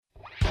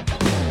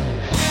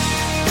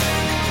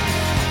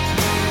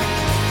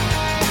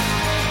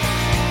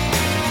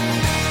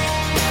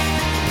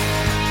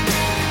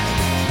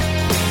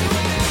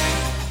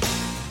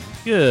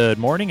Good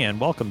morning and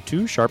welcome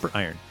to Sharper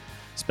Iron.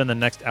 Spend the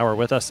next hour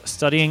with us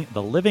studying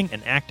the living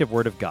and active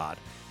Word of God,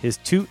 His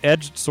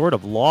two-edged sword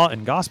of law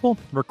and gospel,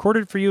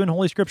 recorded for you in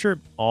Holy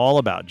Scripture, all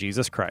about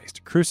Jesus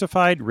Christ,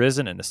 crucified,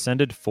 risen, and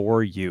ascended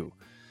for you.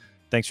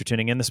 Thanks for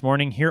tuning in this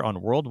morning here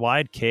on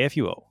Worldwide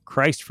KFUO,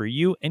 Christ for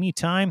you,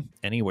 anytime,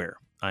 anywhere.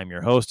 I'm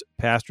your host,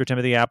 Pastor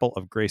Timothy Apple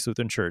of Grace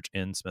Lutheran Church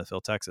in Smithville,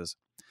 Texas.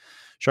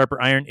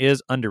 Sharper Iron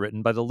is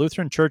underwritten by the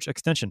Lutheran Church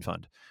Extension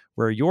Fund,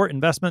 where your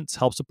investments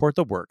help support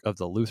the work of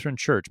the Lutheran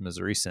Church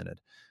Missouri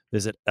Synod.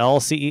 Visit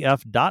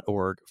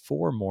lcef.org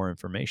for more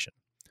information.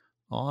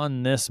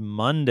 On this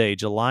Monday,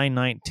 July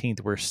 19th,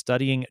 we're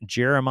studying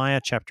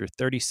Jeremiah chapter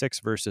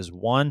 36, verses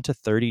 1 to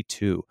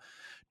 32.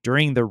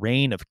 During the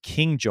reign of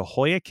King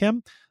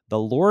Jehoiakim, the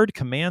Lord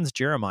commands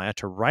Jeremiah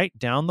to write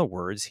down the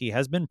words he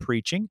has been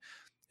preaching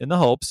in the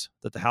hopes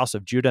that the house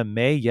of Judah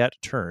may yet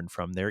turn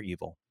from their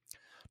evil.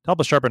 To help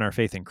us sharpen our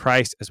faith in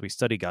Christ as we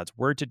study God's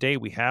Word today,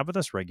 we have with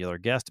us regular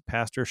guest,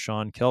 Pastor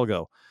Sean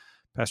Kilgo.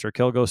 Pastor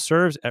Kilgo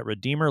serves at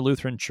Redeemer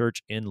Lutheran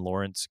Church in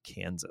Lawrence,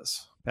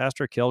 Kansas.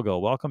 Pastor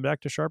Kilgo, welcome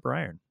back to Sharper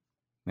Iron.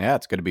 Yeah,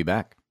 it's good to be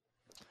back.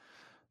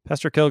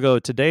 Pastor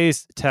Kilgo,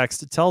 today's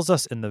text tells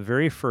us in the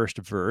very first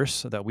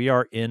verse that we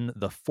are in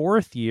the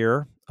fourth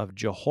year of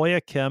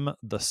Jehoiakim,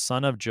 the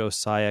son of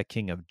Josiah,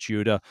 king of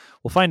Judah.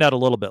 We'll find out a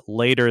little bit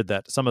later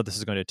that some of this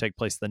is going to take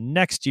place the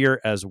next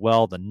year as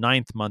well, the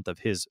ninth month of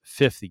his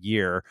fifth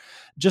year.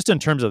 Just in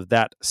terms of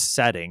that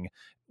setting,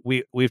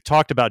 we've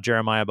talked about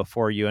Jeremiah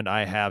before, you and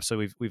I have, so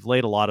we've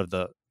laid a lot of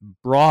the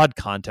broad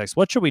context.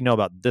 What should we know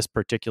about this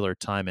particular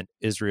time in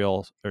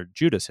Israel or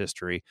Judah's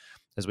history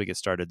as we get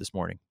started this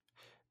morning?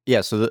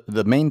 Yeah, so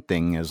the main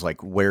thing is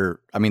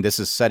this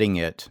is setting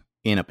it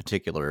in a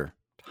particular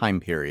time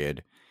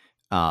period.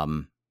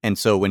 And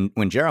so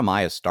when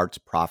Jeremiah starts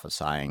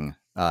prophesying,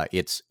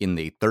 it's in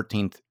the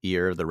 13th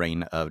year of the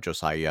reign of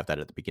Josiah. You have that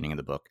at the beginning of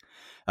the book.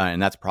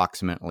 And that's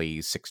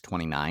approximately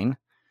 629.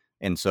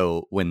 And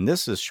so when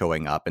this is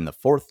showing up in the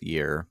fourth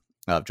year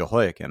of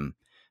Jehoiakim,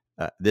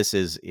 this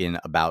is in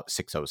about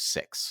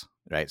 606,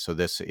 right? So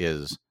this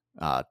is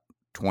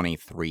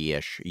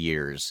 23-ish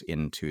years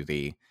into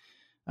the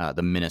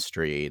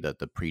ministry,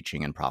 the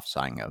preaching and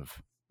prophesying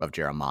of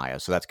Jeremiah.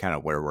 So that's kind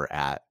of where we're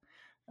at.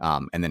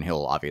 And then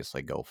he'll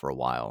obviously go for a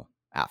while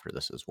after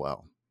this as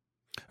well.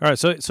 All right,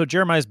 so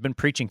Jeremiah's been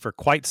preaching for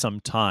quite some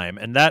time,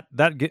 and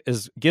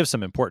that gives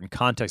some important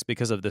context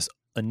because of this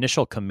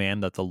initial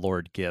command that the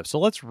Lord gives. So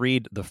let's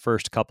read the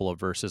first couple of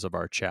verses of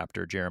our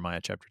chapter, Jeremiah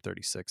chapter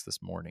 36,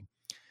 this morning.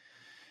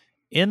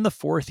 In the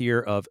fourth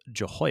year of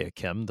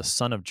Jehoiakim, the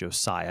son of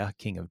Josiah,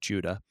 king of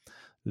Judah,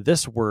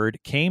 this word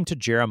came to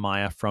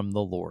Jeremiah from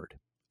the Lord.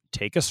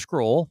 Take a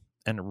scroll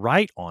and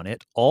write on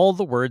it all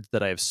the words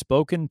that I have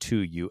spoken to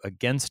you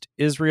against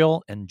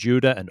Israel and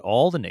Judah and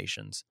all the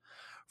nations,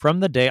 from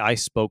the day I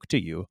spoke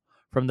to you,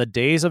 from the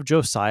days of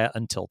Josiah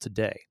until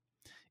today.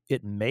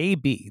 It may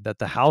be that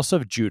the house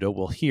of Judah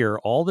will hear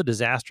all the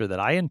disaster that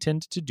I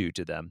intend to do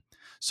to them,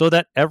 so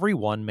that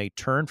everyone may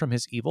turn from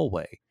his evil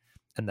way,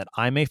 and that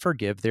I may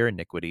forgive their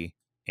iniquity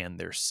and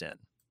their sin.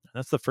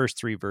 That's the first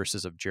three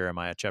verses of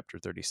Jeremiah chapter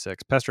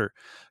 36. Pastor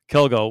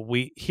Kilgo,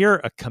 we hear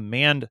a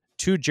command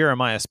to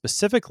Jeremiah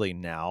specifically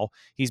now.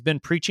 He's been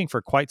preaching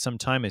for quite some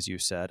time, as you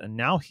said, and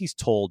now he's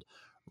told,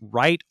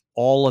 write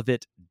all of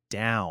it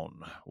down.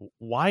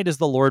 Why does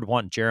the Lord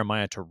want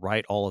Jeremiah to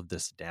write all of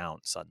this down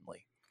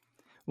suddenly?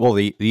 Well,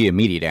 the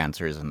immediate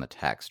answer is in the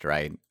text,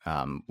 right?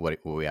 What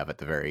we have at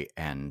the very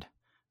end.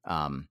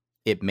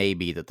 It may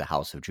be that the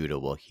house of Judah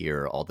will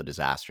hear all the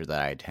disaster that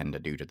I intend to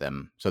do to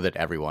them, so that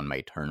everyone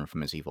may turn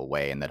from his evil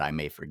way, and that I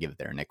may forgive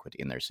their iniquity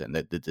and their sin.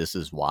 That this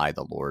is why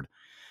the Lord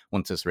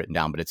wants this written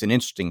down. But it's an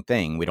interesting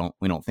thing. We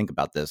don't think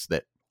about this,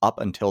 that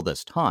up until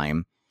this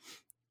time,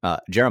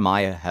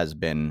 Jeremiah has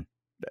been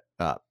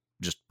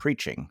just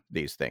preaching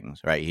these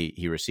things, right?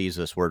 He receives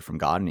this word from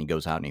God, and he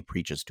goes out and he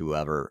preaches to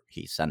whoever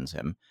he sends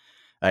him.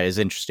 It's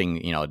interesting,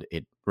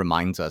 it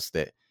reminds us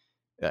that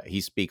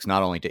he speaks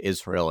not only to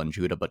Israel and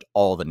Judah, but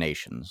all the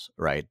nations,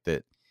 right?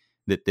 That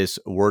this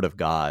word of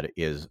God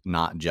is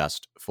not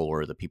just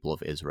for the people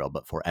of Israel,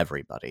 but for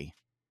everybody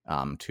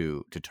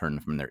to turn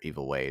from their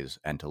evil ways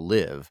and to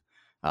live,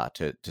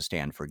 to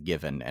stand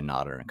forgiven and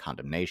not under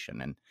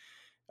condemnation.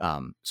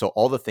 And so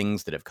all the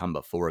things that have come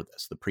before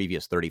this, the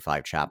previous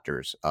 35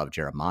 chapters of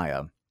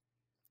Jeremiah,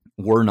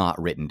 were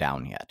not written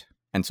down yet.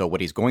 And so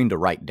what he's going to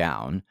write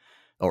down,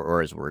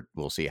 or as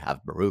we'll see,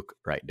 have Baruch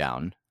write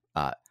down,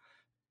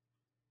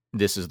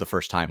 this is the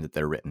first time that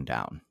they're written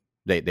down.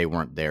 They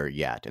weren't there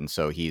yet. And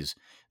so this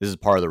is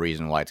part of the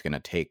reason why it's going to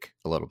take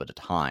a little bit of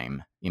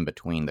time in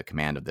between the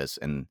command of this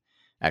and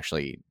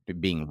actually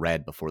being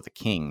read before the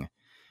king,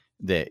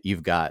 that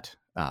you've got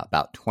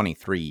about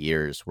 23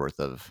 years worth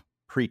of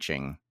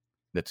preaching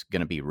that's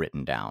going to be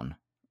written down,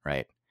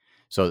 right?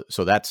 So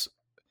that's,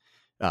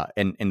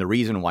 and the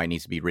reason why it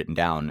needs to be written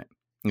down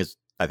is,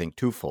 I think,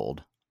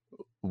 twofold.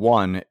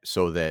 One,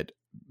 so that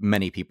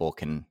many people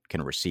can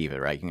receive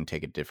it, right? You can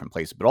take it to different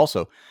places, but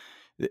also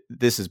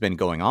this has been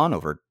going on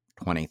over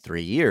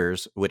 23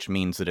 years, which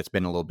means that it's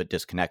been a little bit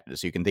disconnected.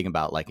 So you can think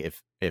about, like,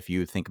 if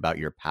you think about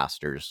your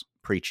pastors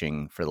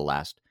preaching for the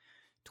last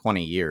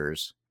 20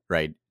 years,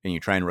 right? And you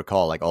try and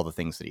recall like all the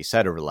things that he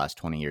said over the last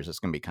 20 years, it's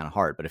going to be kind of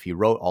hard. But if he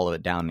wrote all of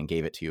it down and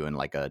gave it to you in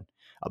like a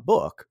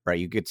book, right,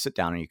 you could sit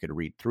down and you could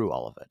read through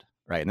all of it,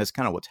 right? And that's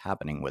kind of what's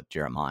happening with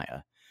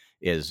Jeremiah,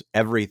 is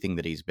everything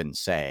that he's been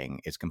saying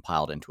is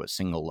compiled into a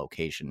single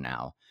location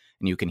now,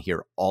 and you can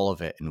hear all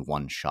of it in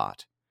one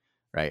shot,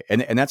 right?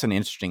 And that's an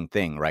interesting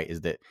thing, right?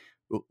 Is that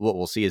what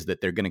we'll see is that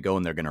they're going to go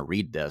and they're going to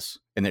read this,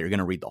 and they're going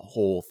to read the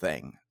whole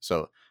thing.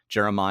 So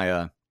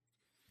Jeremiah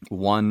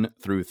 1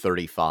 through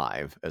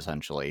 35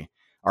 essentially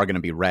are going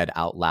to be read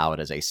out loud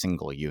as a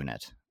single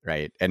unit,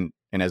 right? And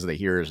as the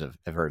hearers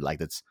have heard,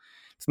 like, it's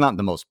not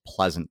the most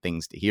pleasant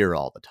things to hear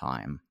all the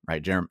time,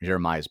 right?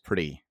 Jeremiah is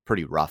pretty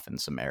rough in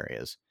some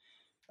areas,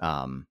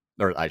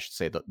 or I should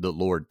say the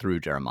Lord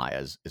through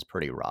Jeremiah is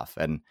pretty rough,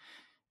 and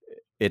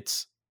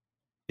it's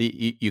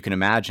you can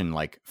imagine,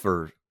 like,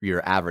 for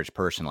your average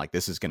person, like,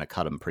 this is going to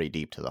cut them pretty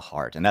deep to the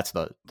heart, and that's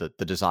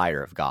the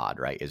desire of God,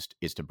 right?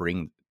 Is to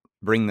bring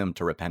them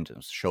to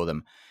repentance, show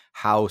them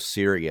how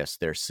serious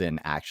their sin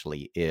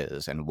actually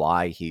is and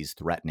why he's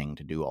threatening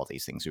to do all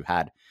these things. You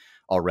had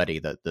already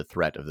the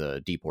threat of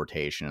the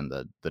deportation and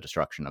the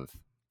destruction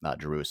of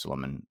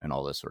Jerusalem and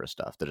all this sort of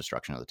stuff, the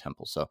destruction of the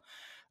temple. So,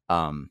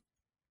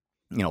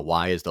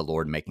 why is the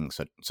Lord making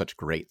such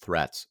great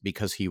threats?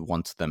 Because he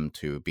wants them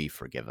to be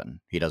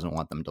forgiven. He doesn't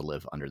want them to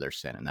live under their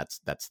sin. And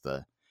that's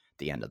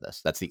the end of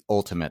this. That's the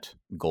ultimate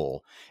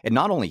goal. And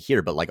not only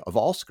here, but like of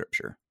all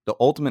scripture, the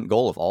ultimate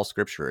goal of all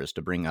scripture is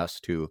to bring us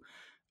to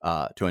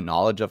a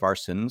knowledge of our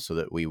sins, so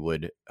that we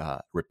would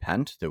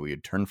repent, that we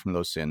would turn from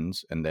those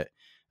sins, and that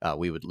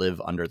we would live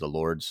under the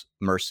Lord's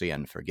mercy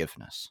and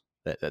forgiveness.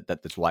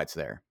 That's why it's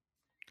there.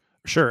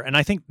 Sure. And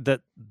I think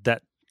that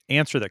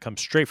answer that comes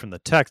straight from the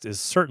text is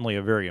certainly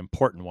a very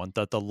important one,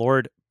 that the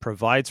Lord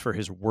provides for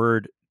his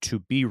word to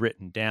be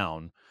written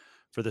down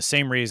for the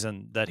same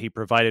reason that he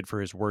provided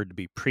for his word to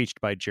be preached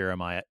by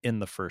Jeremiah in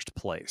the first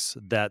place,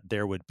 that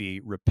there would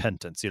be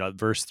repentance.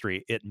 Verse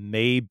 3, it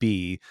may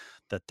be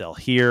that they'll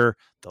hear,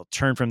 they'll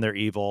turn from their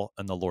evil,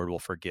 and the Lord will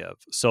forgive.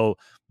 So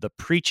the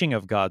preaching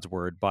of God's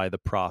word by the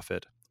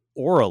prophet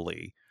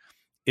orally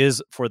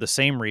is for the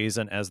same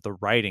reason as the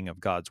writing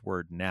of God's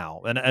word now.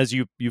 And as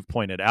you've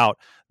pointed out,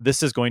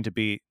 this is going to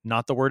be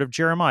not the word of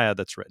Jeremiah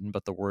that's written,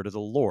 but the word of the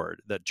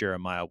Lord that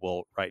Jeremiah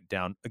will write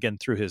down, again,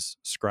 through his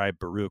scribe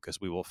Baruch,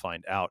 as we will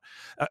find out.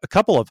 A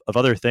couple of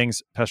other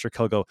things, Pastor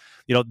Kilgo,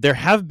 there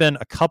have been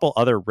a couple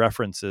other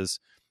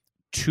references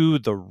to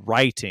the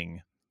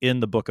writing in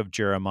the book of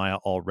Jeremiah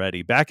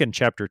already, back in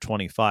chapter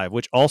 25,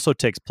 which also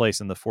takes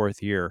place in the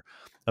 4th year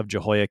of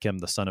Jehoiakim,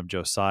 the son of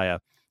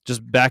Josiah.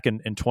 Just back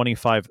in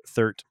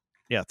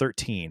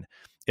 13,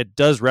 it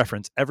does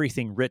reference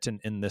everything written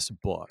in this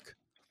book.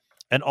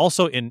 And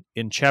also in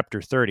chapter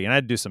 30, and I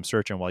had to do some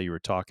searching while you were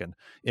talking,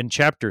 in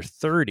chapter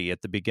 30,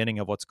 at the beginning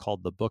of what's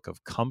called the Book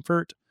of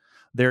Comfort,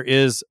 there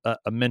is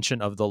a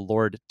mention of the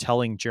Lord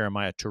telling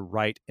Jeremiah to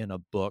write in a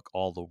book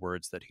all the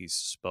words that he's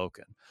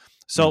spoken.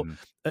 So,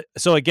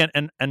 so again,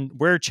 and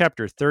where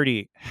chapter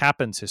 30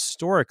 happens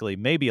historically,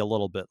 maybe a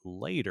little bit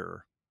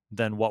later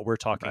than what we're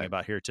talking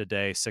about here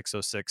today,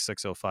 606,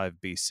 605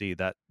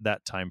 BC,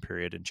 that time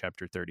period in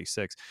chapter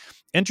 36.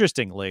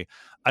 Interestingly,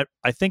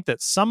 I think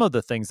that some of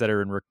the things that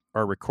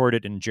are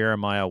recorded in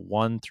Jeremiah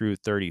 1 through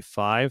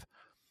 35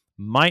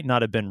 might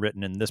not have been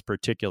written in this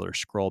particular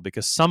scroll,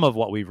 because some of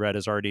what we've read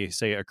has already,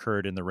 say,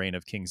 occurred in the reign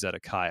of King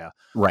Zedekiah.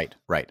 Right.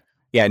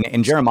 Yeah,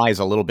 and Jeremiah is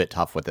a little bit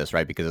tough with this,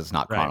 right, because it's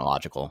not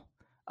chronological.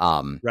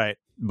 Right.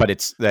 But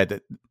it's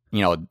that,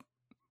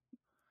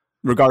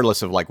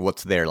 regardless of like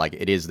what's there, like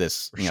it is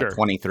this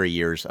 23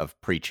 years of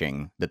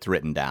preaching that's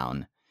written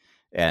down,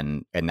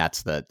 and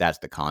that's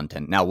the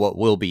content. Now, what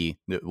will be,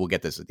 we'll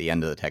get this at the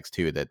end of the text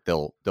too, that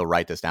they'll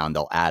write this down,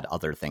 they'll add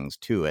other things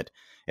to it,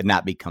 and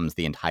that becomes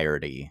the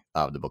entirety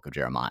of the book of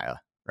Jeremiah,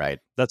 right?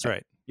 That's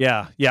right.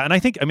 Yeah. And I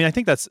think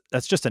that's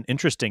just an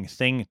interesting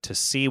thing to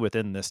see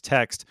within this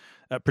text,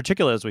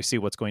 particularly as we see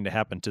what's going to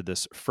happen to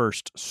this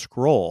first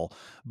scroll,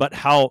 but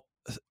how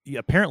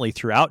apparently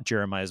throughout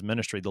Jeremiah's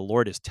ministry, the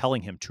Lord is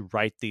telling him to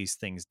write these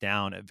things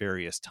down at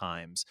various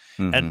times.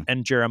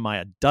 And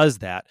Jeremiah does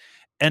that.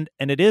 And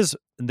it is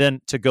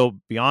then, to go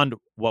beyond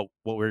what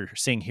we're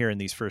seeing here in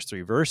these first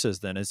 3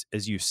 verses, then,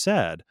 as you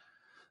said,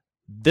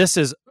 this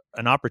is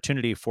an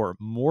opportunity for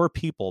more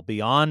people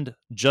beyond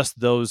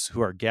just those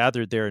who are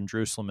gathered there in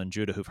Jerusalem and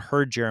Judah who've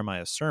heard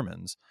Jeremiah's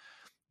sermons.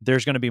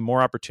 There's going to be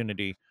more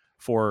opportunity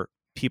for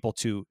people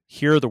to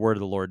hear the word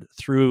of the Lord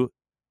through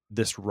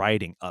this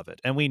writing of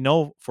it. And we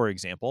know, for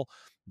example,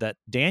 that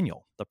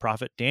Daniel, the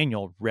prophet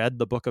Daniel, read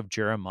the book of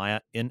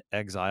Jeremiah in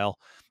exile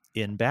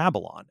in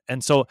Babylon.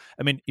 And so,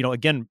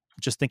 again,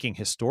 just thinking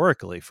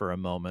historically for a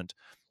moment,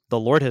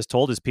 the Lord has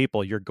told his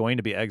people, you're going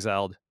to be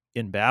exiled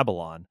in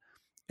Babylon.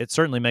 It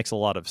certainly makes a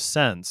lot of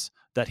sense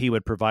that he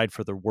would provide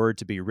for the word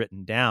to be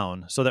written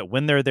down, so that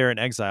when they're there in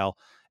exile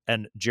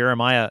and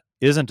Jeremiah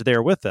isn't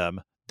there with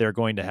them, they're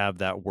going to have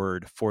that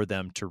word for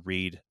them to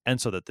read,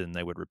 and so that then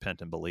they would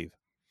repent and believe.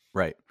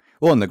 Right.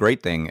 Well, and the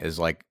great thing is,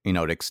 like,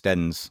 it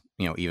extends,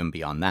 even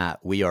beyond that.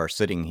 We are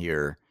sitting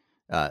here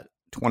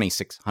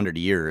 2,600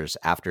 years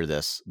after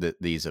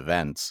these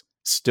events,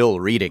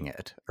 still reading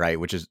it, right?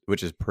 Which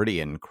is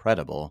pretty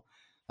incredible.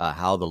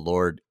 How the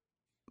Lord,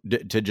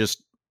 to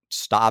just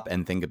stop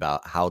and think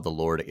about how the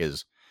Lord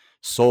is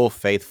so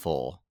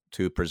faithful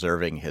to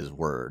preserving his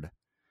word,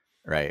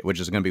 right? Which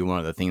is going to be one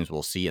of the themes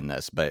we'll see in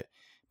this, but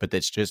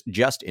that's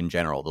just in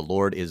general, the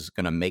Lord is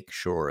going to make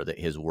sure that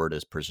his word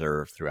is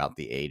preserved throughout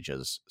the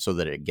ages so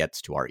that it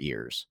gets to our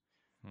ears,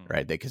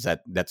 right? Because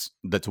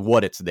that's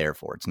what it's there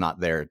for. It's not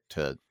there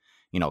to,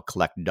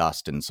 collect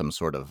dust in some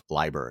sort of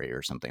library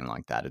or something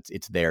like that.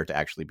 It's there to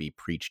actually be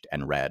preached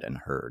and read and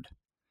heard.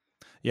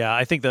 Yeah,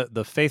 I think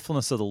the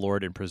faithfulness of the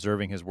Lord in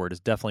preserving his word is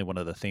definitely one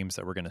of the themes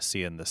that we're going to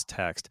see in this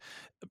text,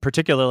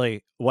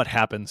 particularly what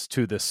happens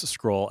to this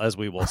scroll, as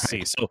we will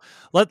see. So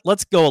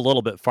let's go a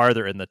little bit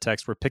farther in the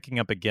text. We're picking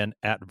up again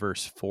at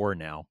verse 4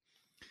 now.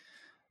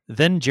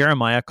 Then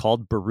Jeremiah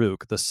called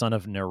Baruch, the son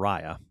of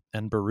Neriah,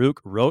 and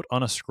Baruch wrote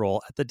on a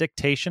scroll at the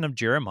dictation of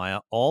Jeremiah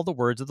all the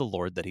words of the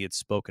Lord that he had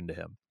spoken to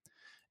him.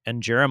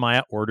 And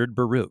Jeremiah ordered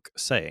Baruch,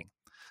 saying,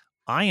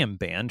 I am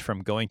banned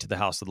from going to the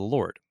house of the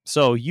Lord,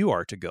 so you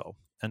are to go.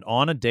 And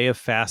on a day of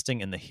fasting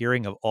in the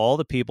hearing of all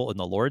the people in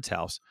the Lord's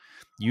house,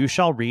 you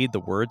shall read the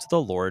words of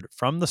the Lord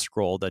from the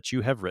scroll that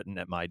you have written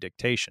at my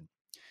dictation.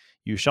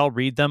 You shall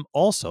read them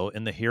also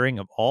in the hearing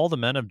of all the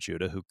men of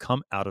Judah who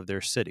come out of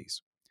their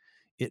cities.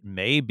 It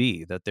may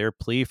be that their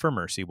plea for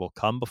mercy will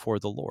come before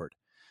the Lord,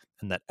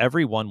 and that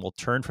every one will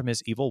turn from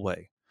his evil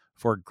way,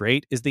 for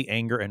great is the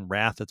anger and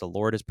wrath that the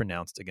Lord has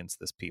pronounced against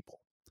this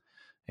people.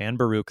 And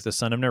Baruch the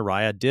son of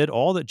Neriah did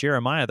all that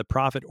Jeremiah the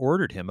prophet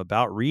ordered him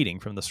about reading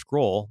from the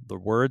scroll the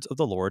words of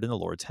the Lord in the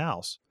Lord's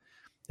house.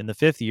 In the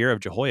 5th year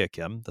of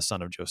Jehoiakim, the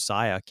son of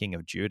Josiah, king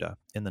of Judah,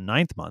 in the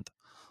 9th month,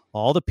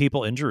 all the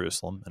people in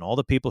Jerusalem and all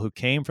the people who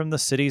came from the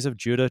cities of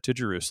Judah to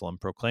Jerusalem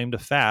proclaimed a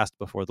fast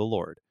before the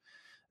Lord.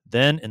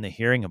 Then, in the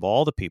hearing of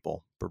all the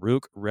people,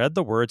 Baruch read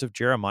the words of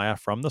Jeremiah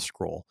from the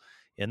scroll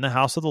in the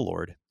house of the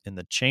Lord, in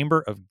the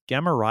chamber of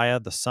Gemariah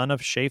the son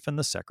of Shaphan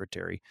the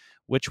secretary,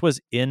 which was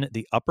in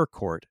the upper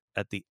court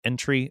at the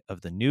entry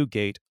of the new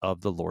gate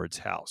of the Lord's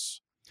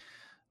house.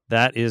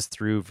 That is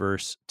through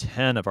verse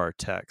 10 of our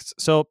text.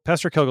 So,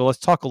 Pastor Kilgo, let's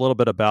talk a little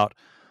bit about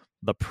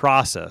the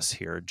process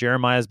here.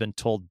 Jeremiah has been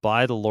told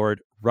by the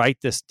Lord, write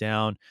this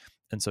down.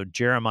 And so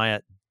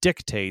Jeremiah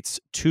dictates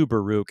to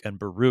Baruch, and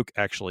Baruch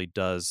actually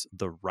does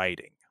the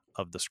writing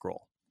of the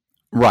scroll.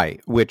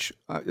 Right, which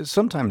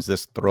sometimes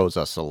this throws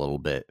us a little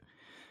bit.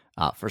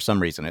 For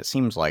some reason, it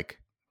seems like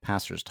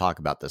pastors talk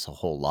about this a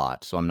whole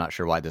lot, so I'm not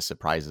sure why this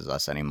surprises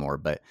us anymore,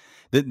 but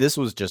this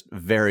was just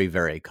very,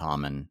 very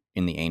common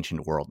in the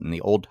ancient world. In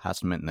the Old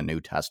Testament and the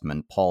New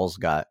Testament, Paul's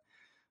got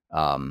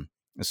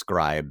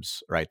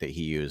scribes, right, that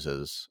he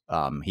uses.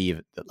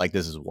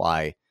 This is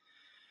why,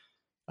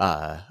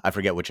 I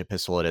forget which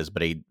epistle it is,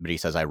 but he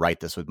says, I write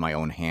this with my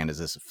own hand. Is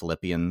this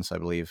Philippians, I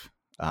believe?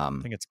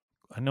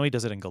 I know he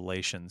does it in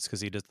Galatians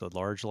because he does the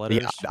large letters.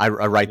 Yeah, I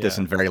write this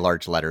in very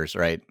large letters,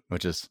 right?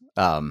 Which is,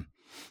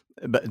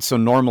 but so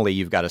normally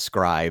you've got a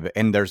scribe,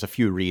 and there's a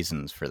few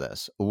reasons for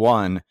this.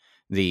 One,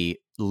 the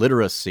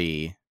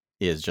literacy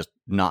is just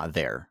not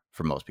there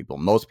for most people.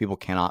 Most people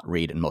cannot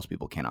read, and most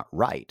people cannot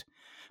write.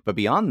 But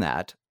beyond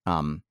that,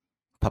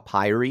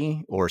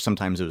 papyri, or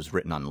sometimes it was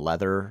written on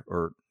leather,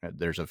 or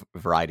there's a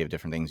variety of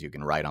different things you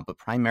can write on, but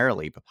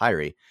primarily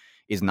papyri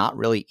is not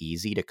really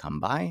easy to come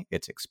by.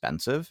 It's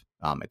expensive.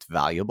 It's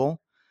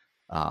valuable.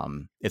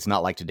 It's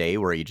not like today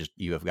where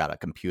you have got a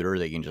computer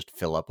that you can just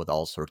fill up with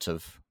all sorts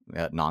of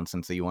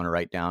nonsense that you want to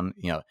write down.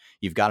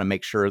 You've got to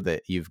make sure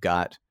that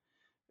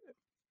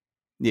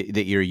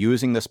that you're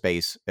using the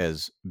space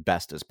as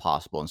best as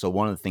possible. And so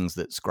one of the things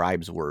that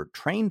scribes were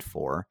trained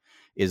for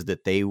is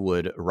that they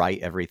would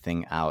write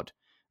everything out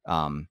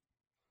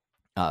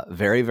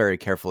very, very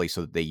carefully,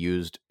 so that they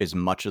used as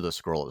much of the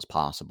scroll as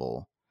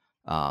possible.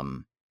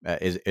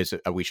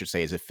 We should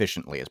say as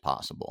efficiently as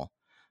possible,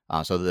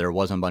 so that there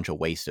wasn't a bunch of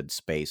wasted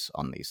space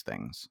on these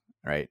things,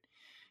 right?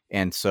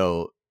 And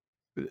so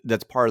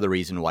that's part of the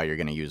reason why you're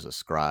going to use a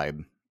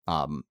scribe.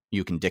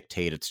 You can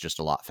dictate; it's just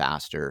a lot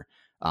faster.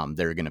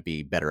 They're going to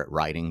be better at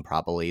writing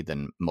probably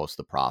than most of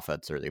the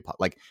prophets, or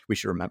we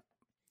should remember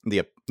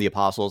the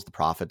apostles, the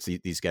prophets.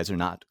 These guys are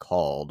not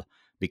called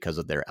because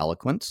of their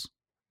eloquence.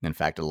 In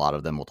fact, a lot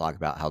of them will talk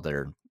about how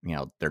they're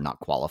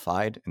not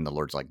qualified, and the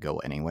Lord's like, go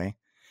anyway.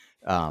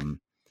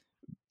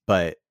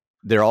 But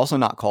they're also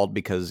not called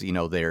because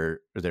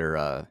they're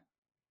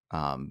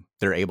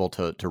able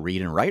to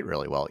read and write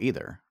really well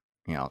either.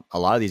 A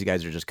lot of these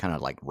guys are just kind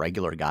of like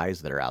regular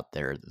guys that are out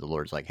there. The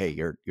Lord's like, hey,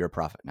 you're a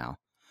prophet now.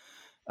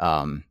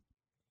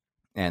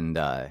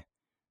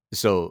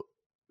 So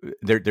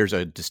there's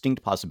a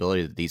distinct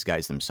possibility that these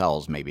guys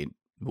themselves maybe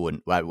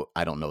wouldn't.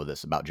 I don't know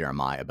this about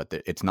Jeremiah, but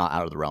it's not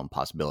out of the realm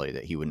possibility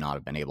that he would not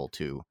have been able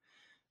to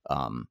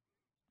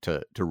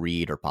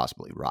read or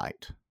possibly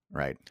write.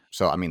 Right.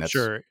 So, I mean, that's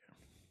sure.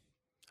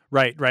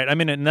 Right, right. I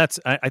mean, and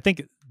I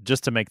think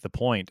just to make the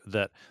point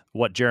that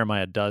what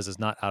Jeremiah does is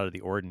not out of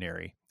the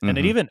ordinary. And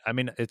it Hmm. even, I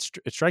mean, it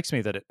strikes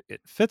me that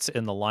it fits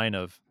in the line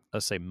of,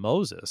 let's say,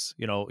 Moses.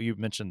 You know, you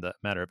mentioned the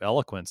matter of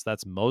eloquence.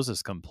 That's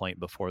Moses' complaint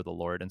before the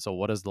Lord. And so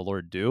what does the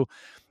Lord do?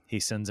 He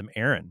sends him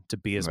Aaron to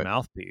be his But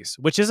mouthpiece,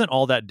 which isn't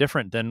all that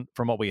different than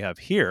from what we have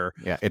here.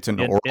 yeah, it's an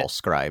In oral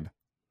scribe.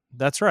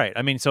 That's right.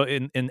 I mean, so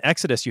in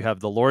Exodus, you have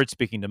the Lord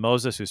speaking to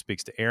Moses, who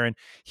speaks to Aaron.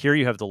 Here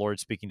you have the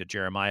Lord speaking to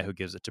Jeremiah, who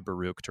gives it to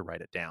Baruch to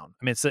write it down.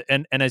 I mean,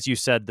 and as you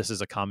said, this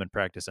is a common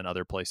practice in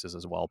other places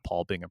as well,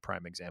 Paul being a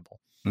prime example.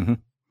 Hmm.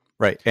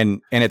 Right.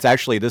 And it's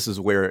actually, this is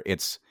where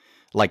it's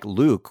like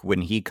Luke,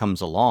 when he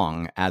comes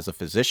along as a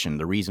physician,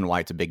 the reason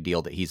why it's a big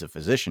deal that he's a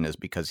physician is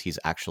because he's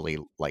actually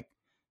like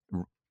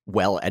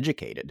well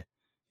educated,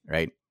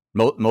 right?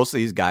 Most of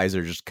these guys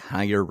are just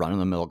kind of your run of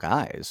the mill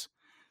guys.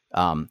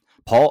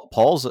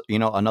 Paul's,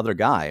 another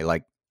guy.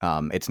 Like,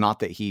 it's not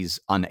that he's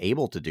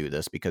unable to do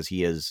this, because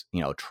he is,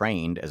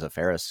 trained as a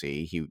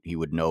Pharisee. He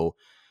would know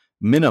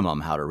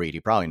minimum how to read.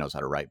 He probably knows how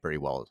to write pretty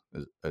well,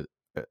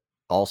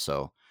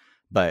 also.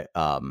 But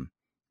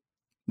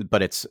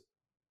it's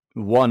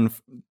one,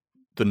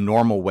 the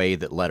normal way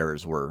that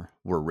letters were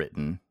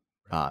written,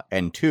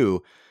 and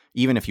two,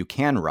 even if you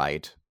can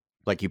write,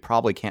 like, you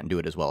probably can't do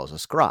it as well as a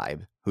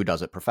scribe who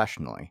does it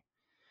professionally,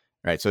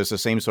 right? So it's the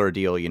same sort of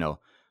deal,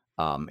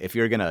 if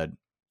you're gonna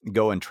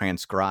go and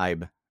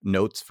transcribe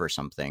notes for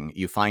something,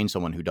 you find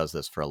someone who does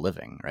this for a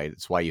living, right?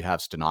 It's why you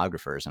have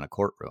stenographers in a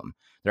courtroom.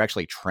 They're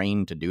actually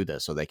trained to do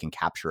this so they can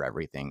capture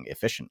everything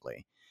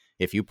efficiently.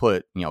 If you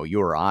put, you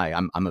or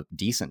I'm a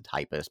decent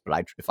typist,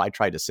 but if I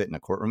tried to sit in a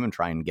courtroom and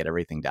try and get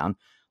everything down,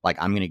 like,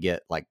 I'm going to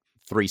get like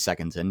 3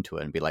 seconds into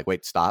it and be like,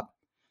 wait, stop.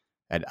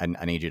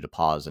 I need you to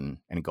pause and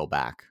go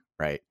back.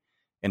 Right.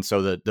 And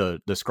so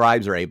the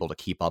scribes are able to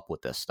keep up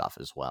with this stuff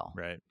as well.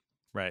 Right.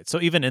 Right.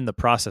 So even in the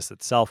process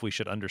itself, we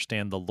should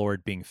understand the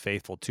Lord being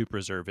faithful to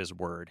preserve his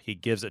word. He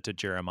gives it to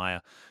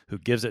Jeremiah, who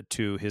gives it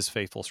to his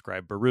faithful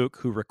scribe Baruch,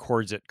 who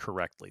records it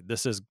correctly.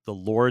 This is the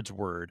Lord's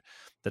word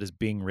that is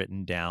being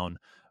written down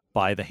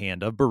by the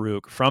hand of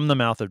Baruch from the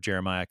mouth of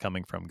Jeremiah,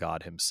 coming from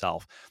God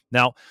himself.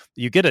 Now,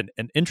 you get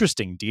an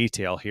interesting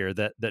detail here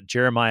that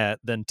Jeremiah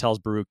then tells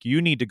Baruch,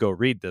 you need to go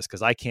read this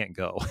because I can't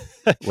go.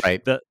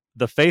 Right.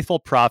 The faithful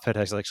prophet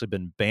has actually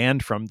been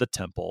banned from the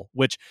temple,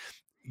 which,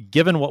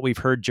 given what we've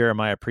heard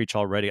Jeremiah preach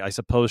already, I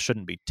suppose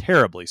shouldn't be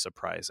terribly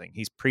surprising.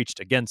 He's preached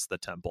against the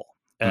temple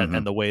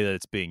and the way that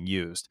it's being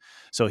used.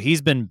 So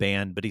he's been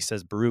banned, but he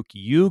says, Baruch,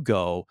 you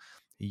go,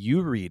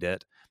 you read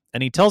it.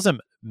 And he tells him,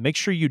 make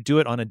sure you do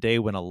it on a day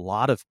when a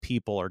lot of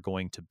people are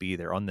going to be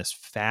there, on this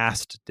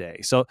fast day.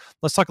 So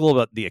let's talk a little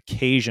about the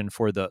occasion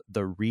for the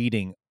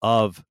reading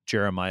of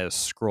Jeremiah's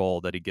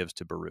scroll that he gives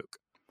to Baruch.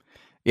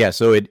 Yeah,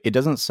 so it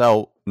doesn't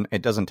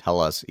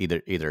tell us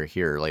either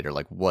here or later,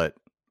 like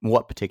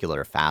what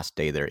particular fast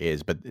day there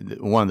is, but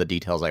one of the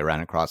details I ran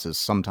across is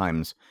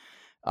sometimes,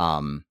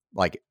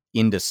 like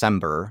in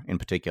December in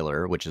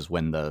particular, which is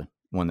when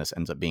this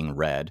ends up being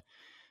read,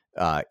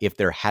 if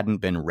there hadn't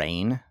been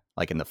rain,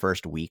 like in the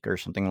first week or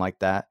something like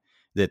that,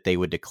 that they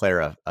would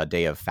declare a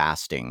day of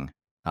fasting,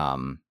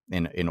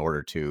 in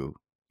order to,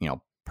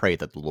 pray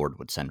that the Lord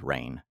would send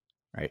rain,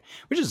 right?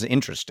 Which is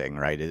interesting,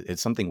 right?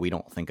 It's something we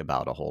don't think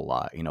about a whole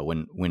lot,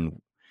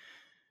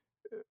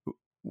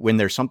 when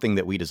there's something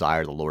that we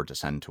desire the Lord to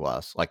send to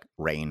us, like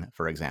rain,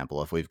 for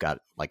example. If we've got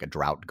like a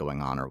drought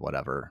going on or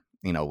whatever,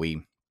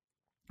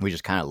 we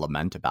just kind of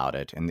lament about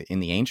it. And in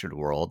the ancient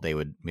world, they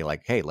would be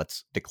like, hey,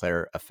 let's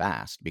declare a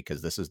fast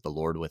because this is the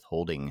Lord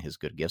withholding his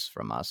good gifts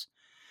from us.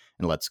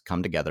 And let's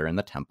come together in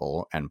the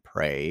temple and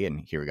pray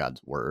and hear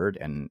God's word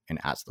and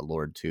ask the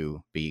Lord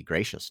to be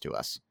gracious to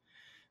us.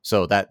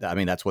 So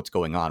that's what's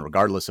going on,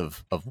 regardless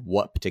of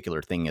what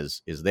particular thing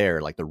is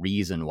there. Like, the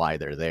reason why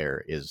they're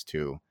there is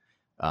to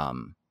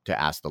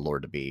ask the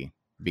Lord to be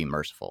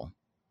merciful.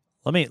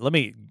 Let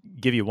me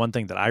give you one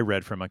thing that I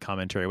read from a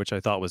commentary, which I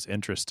thought was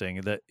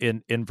interesting, that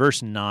in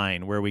verse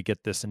 9, where we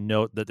get this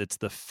note that it's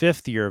the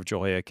 5th year of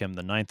Jehoiakim,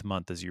 the 9th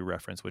month, as you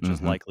reference, which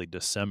is likely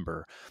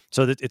December.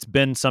 So that it's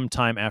been some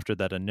time after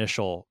that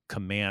initial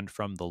command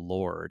from the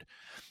Lord.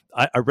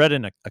 I read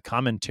in a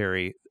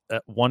commentary,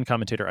 one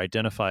commentator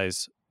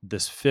identifies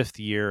this 5th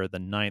year, the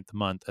 9th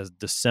month, as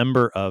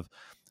December of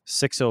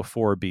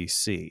 604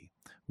 BC,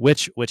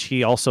 which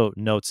he also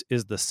notes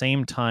is the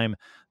same time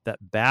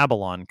that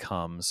Babylon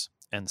comes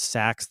and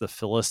sacks the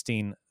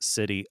Philistine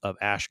city of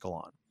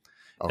Ashkelon.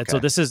 Okay. And so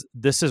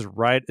this is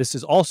right. This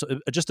is also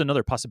just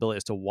another possibility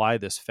as to why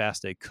this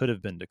fast day could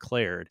have been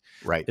declared.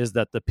 Right. Is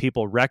that the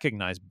people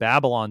recognize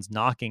Babylon's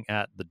knocking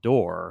at the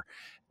door.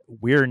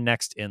 We're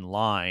next in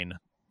line,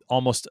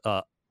 almost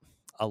a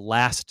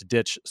last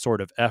ditch sort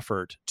of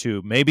effort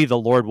to maybe the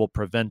Lord will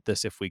prevent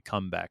this if we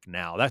come back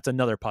now. That's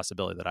another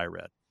possibility that I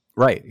read.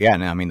 Right. Yeah.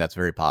 No, I mean, that's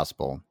very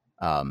possible.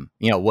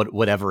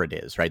 Whatever it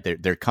is, right?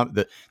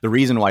 The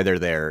reason why they're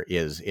there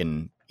is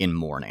in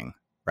mourning,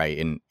 right?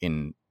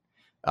 In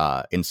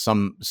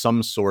some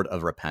sort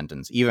of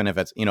repentance, even if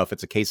it's, if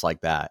it's a case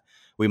like that,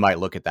 we might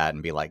look at that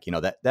and be like,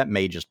 that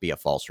may just be a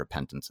false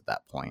repentance at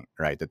that point,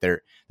 right? That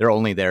they're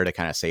only there to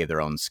kind of save their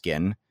own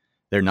skin.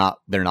 They're not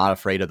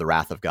afraid of the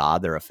wrath of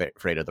God. They're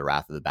afraid of the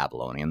wrath of the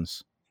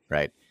Babylonians,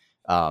 right?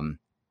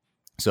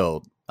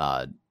 So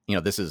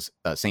this is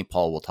St.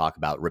 Paul will talk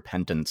about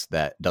repentance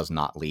that does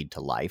not lead to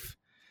life,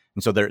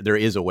 and so there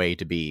is a way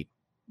to be,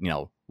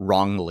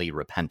 wrongly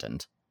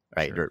repentant,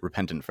 right? Sure.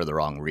 Repentant for the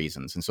wrong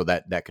reasons, and so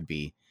that could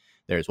be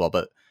there as well.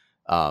 But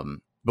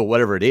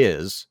whatever it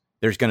is,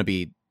 there's going to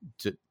be,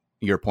 to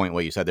your point,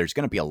 what you said, there's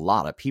going to be a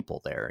lot of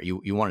people there.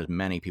 You want as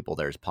many people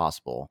there as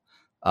possible.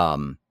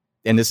 And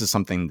this is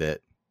something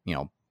that,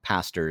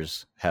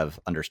 pastors have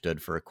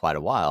understood for quite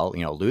a while.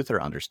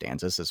 Luther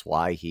understands this. Is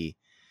why he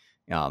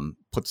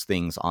puts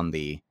things on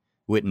the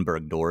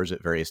Wittenberg doors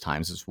at various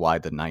times. This is why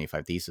the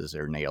 95 Theses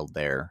are nailed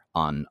there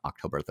on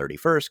October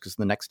 31st, because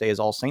the next day is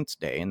All Saints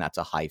Day, and that's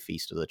a high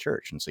feast of the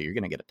church. And so you're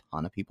going to get a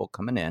ton of people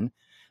coming in,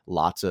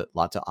 lots of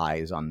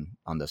eyes on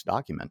this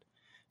document.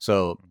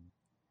 So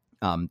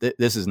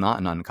this is not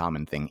an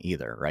uncommon thing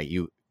either, right?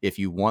 If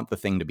you want the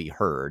thing to be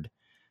heard,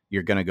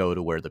 you're going to go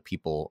to where the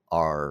people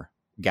are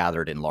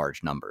gathered in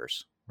large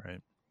numbers.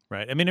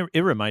 Right. I mean,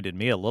 it reminded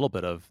me a little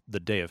bit of the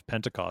day of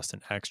Pentecost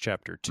in Acts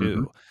chapter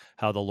 2,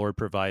 how the Lord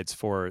provides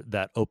for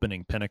that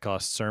opening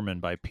Pentecost sermon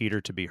by Peter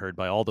to be heard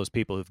by all those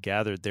people who've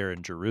gathered there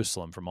in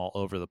Jerusalem from all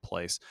over the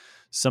place.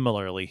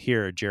 Similarly,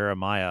 here,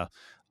 Jeremiah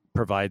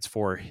provides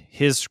for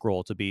his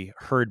scroll to be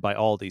heard by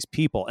all these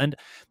people.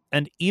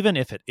 And even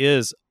if it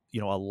is,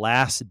 a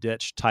last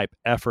ditch type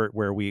effort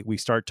where we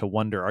start to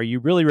wonder, are you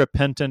really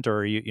repentant,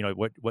 or are you,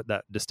 what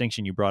that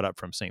distinction you brought up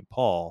from St.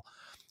 Paul,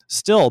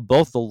 still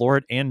both the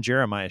Lord and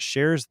Jeremiah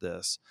shares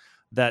this,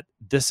 that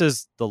this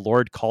is the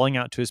Lord calling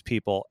out to his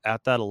people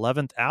at that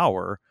 11th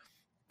hour,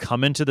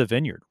 come into the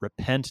vineyard,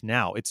 repent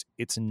now.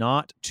 It's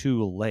not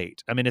too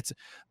late. I mean, it's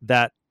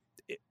that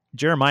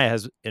Jeremiah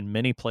has in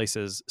many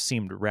places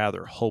seemed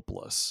rather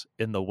hopeless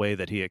in the way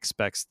that he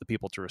expects the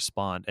people to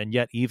respond. And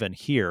yet even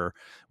here,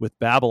 with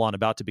Babylon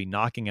about to be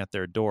knocking at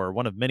their door,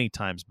 one of many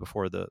times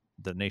before the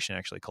nation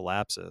actually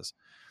collapses,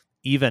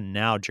 even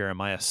now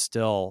Jeremiah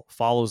still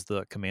follows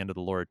the command of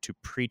the Lord to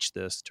preach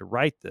this, to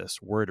write this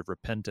word of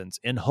repentance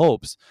in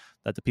hopes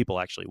that the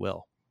people actually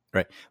will.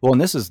 Right. Well, and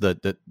this is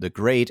the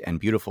great and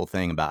beautiful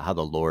thing about how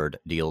the Lord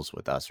deals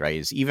with us, right?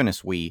 Is even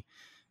as we,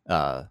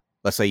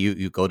 let's say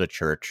you go to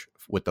church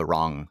with the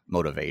wrong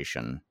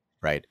motivation,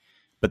 right?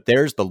 But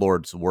there's the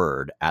Lord's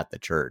word at the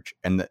church,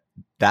 and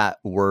that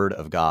word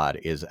of God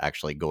is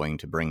actually going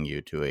to bring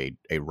you to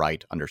a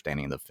right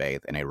understanding of the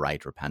faith and a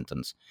right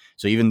repentance.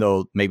 So even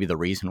though maybe the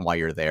reason why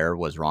you're there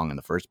was wrong in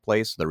the first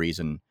place, the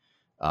reason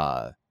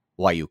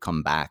why you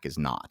come back is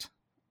not,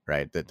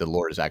 right? That the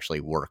Lord has actually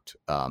worked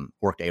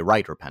a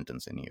right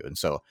repentance in you, and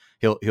so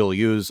He'll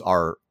use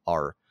our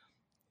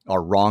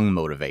wrong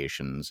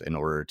motivations in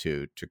order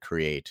to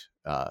create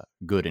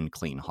good and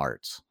clean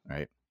hearts,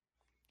 right?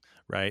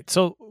 Right.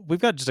 So we've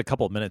got just a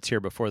couple of minutes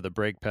here before the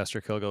break, Pastor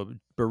Kilgo.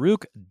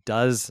 Baruch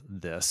does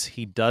this.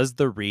 He does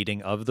the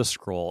reading of the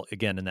scroll,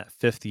 again, in that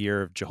 5th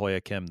year of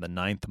Jehoiakim, the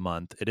 9th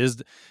month. It is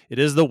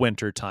the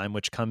winter time,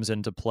 which comes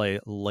into play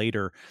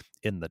later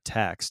in the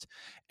text.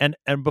 And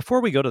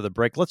before we go to the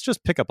break, let's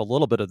just pick up a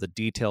little bit of the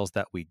details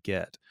that we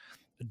get.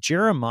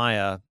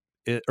 Jeremiah,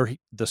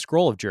 the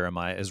scroll of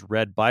Jeremiah, is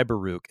read by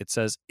Baruch. It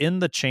says, in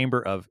the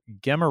chamber of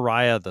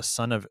Gemariah, the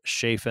son of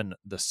Shaphan,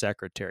 the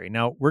secretary.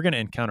 Now, we're going to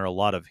encounter a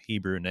lot of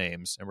Hebrew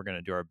names, and we're going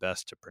to do our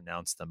best to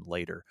pronounce them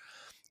later.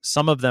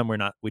 Some of them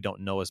we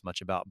don't know as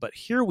much about, but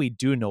here we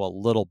do know a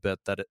little bit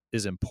that it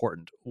is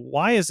important.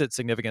 Why is it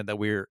significant that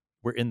we're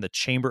in the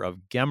chamber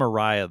of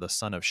Gemariah, the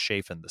son of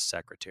Shaphan, the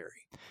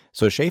secretary?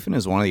 So Shaphan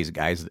is one of these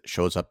guys that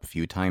shows up a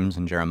few times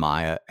in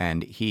Jeremiah,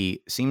 and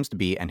he seems to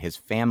be, and his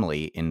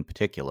family in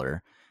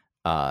particular,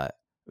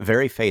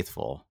 very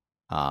faithful.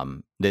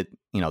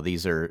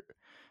 These are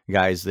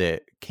guys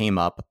that came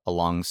up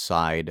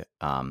alongside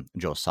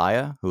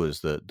Josiah, who is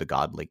the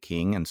godly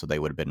king, and so they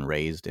would have been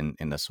raised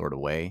in this sort of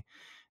way.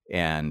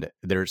 And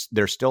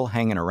they're still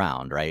hanging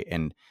around, right?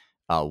 And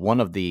one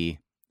of the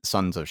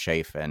sons of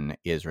Shaphan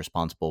is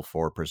responsible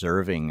for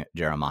preserving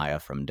Jeremiah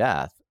from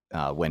death.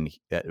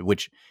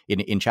 Which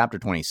in chapter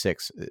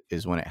 26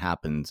 is when it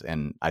happens,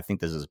 and I think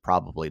this is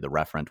probably the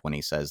referent when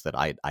he says that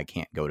I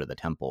can't go to the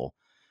temple.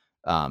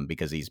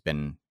 Because he's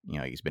been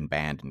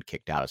banned and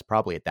kicked out. It's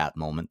probably at that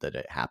moment that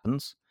it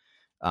happens.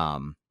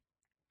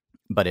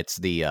 But it's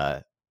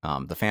the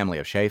family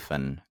of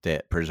Shaphan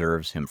that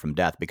preserves him from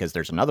death, because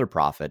there's another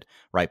prophet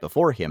right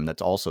before him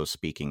that's also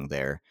speaking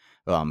there,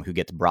 who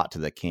gets brought to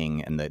the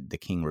king, and the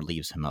king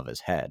relieves him of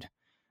his head.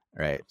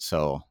 Right.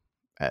 So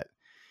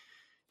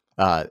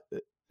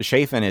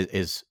Shaphan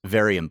is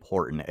very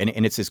important.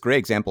 And it's this great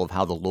example of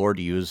how the Lord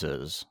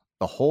uses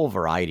a whole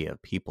variety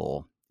of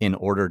people in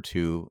order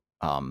to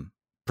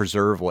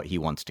preserve what he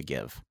wants to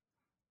give,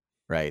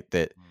 right?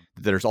 That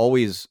there's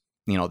always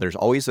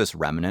this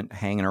remnant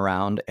hanging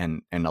around,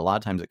 and a lot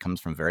of times it comes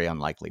from very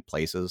unlikely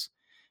places.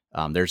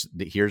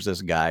 Here's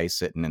this guy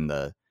sitting in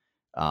the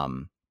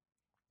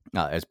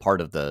as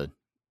part of the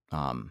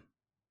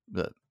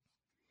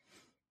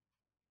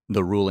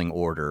the ruling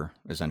order,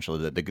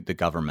 essentially the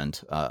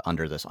government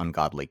under this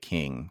ungodly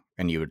king,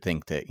 and you would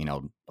think that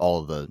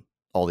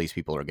all these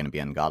people are going to be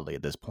ungodly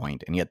at this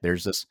point, and yet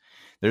there's this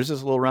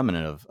little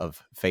remnant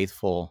of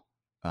faithful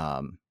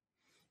of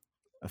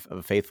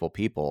faithful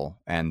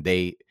people, and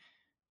they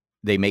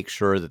make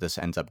sure that this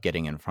ends up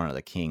getting in front of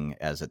the king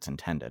as it's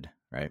intended,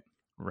 right?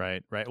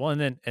 Right. Well,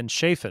 and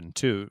Shaphan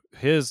too.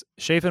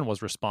 Shaphan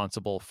was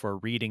responsible for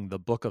reading the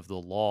book of the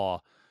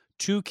law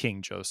to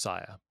King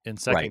Josiah in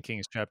 2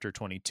 Kings chapter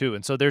 22.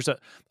 And so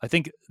I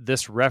think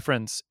this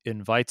reference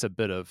invites a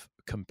bit of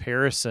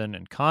comparison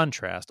and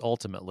contrast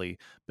ultimately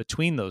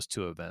between those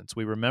two events.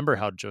 We remember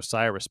how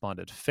Josiah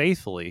responded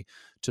faithfully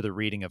to the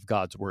reading of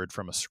God's word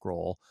from a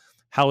scroll.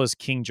 How is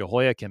King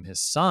Jehoiakim, his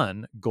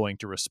son, going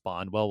to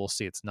respond? Well, we'll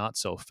see. It's not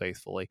so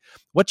faithfully.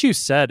 What you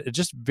said,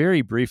 just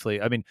very briefly,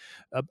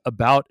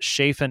 about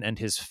Shaphan and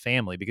his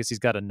family, because he's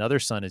got another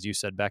son, as you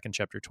said, back in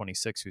chapter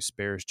 26, who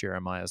spares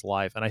Jeremiah's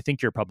life. And I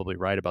think you're probably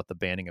right about the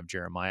banning of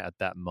Jeremiah at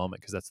that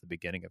moment, because that's the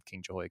beginning of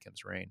King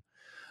Jehoiakim's reign.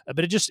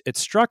 But it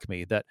struck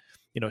me that,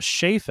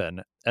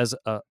 Shaphan, as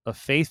a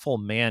faithful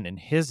man in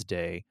his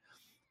day,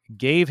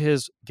 gave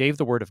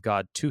the word of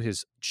God to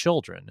his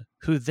children,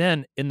 who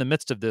then, in the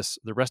midst of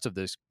the rest of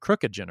this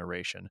crooked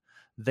generation,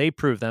 they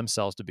prove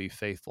themselves to be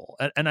faithful.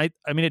 And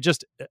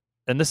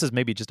this is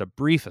maybe just a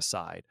brief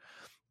aside,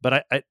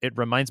 but it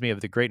reminds me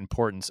of the great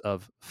importance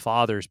of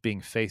fathers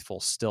being faithful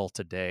still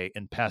today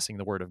in passing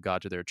the word of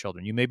God to their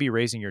children. You may be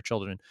raising your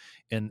children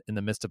in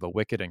the midst of a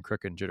wicked and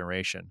crooked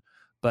generation,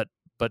 but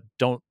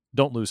don't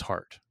lose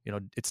heart.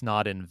 It's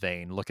not in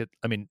vain.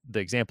 The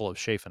example of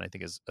Shaphan, I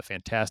think, is a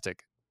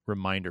fantastic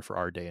reminder for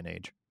our day and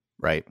age.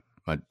 Right.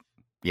 But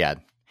yeah.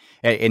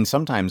 And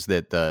sometimes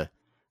that the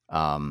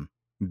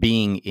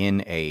being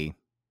in a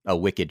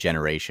wicked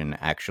generation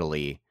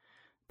actually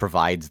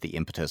provides the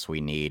impetus we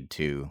need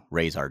to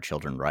raise our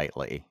children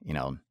rightly.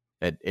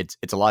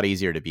 It's a lot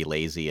easier to be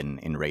lazy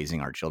in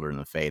raising our children in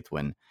the faith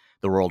when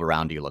the world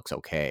around you looks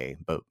okay.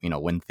 But,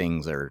 when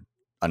things are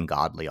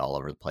ungodly all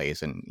over the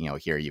place, and,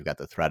 here you've got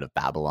the threat of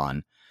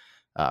Babylon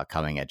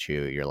coming at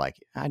you, you're like,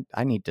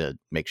 I need to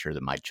make sure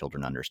that my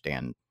children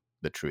understand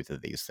the truth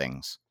of these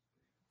things.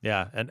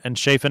 Yeah, and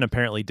Shaphan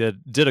apparently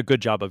did a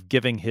good job of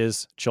giving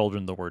his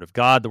children the word of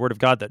God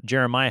that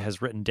Jeremiah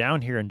has written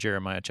down here in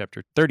Jeremiah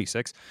chapter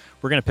 36.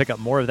 We're going to pick up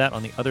more of that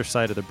on the other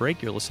side of the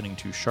break. You're listening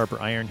to Sharper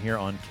Iron here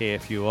on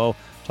KFUO,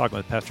 talking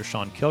with Pastor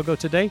Sean Kilgo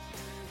today.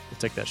 We'll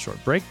take that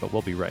short break, but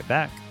we'll be right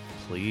back.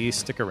 Please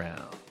stick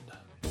around.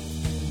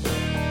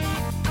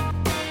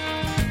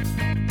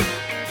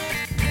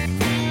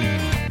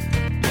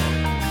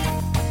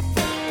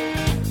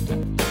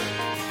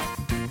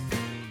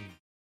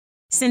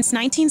 Since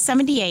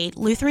 1978,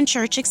 Lutheran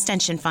Church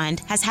Extension Fund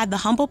has had the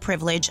humble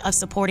privilege of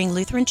supporting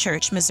Lutheran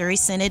Church Missouri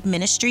Synod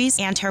ministries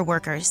and her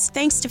workers.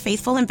 Thanks to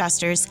faithful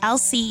investors,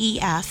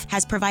 LCEF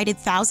has provided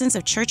thousands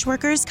of church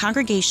workers,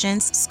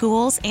 congregations,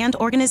 schools, and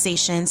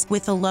organizations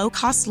with the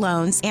low-cost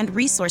loans and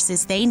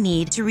resources they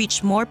need to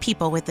reach more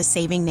people with the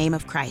saving name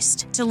of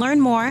Christ. To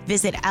learn more,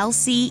 visit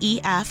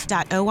lcef.org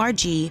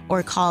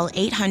or call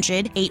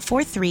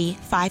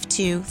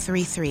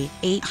 800-843-5233,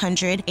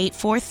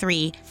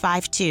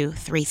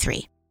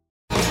 800-843-5233.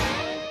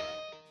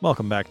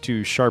 Welcome back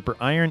to Sharper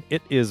Iron.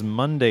 It is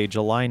Monday,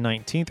 July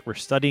 19th. We're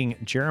studying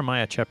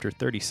Jeremiah chapter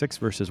 36,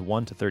 verses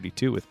 1 to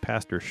 32 with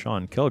Pastor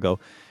Sean Kilgo.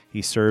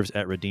 He serves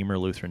at Redeemer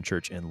Lutheran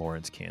Church in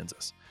Lawrence,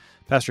 Kansas.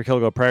 Pastor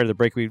Kilgo, prior to the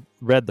break, we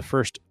read the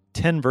first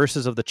 10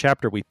 verses of the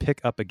chapter. We pick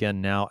up again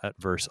now at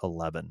verse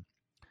 11.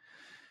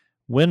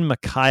 When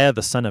Micaiah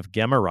the son of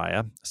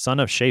Gemariah, son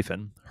of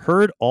Shaphan,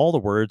 heard all the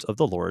words of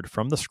the Lord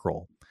from the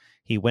scroll,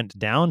 he went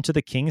down to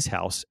the king's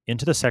house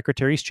into the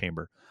secretary's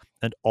chamber,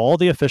 and all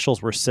the officials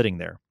were sitting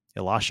there,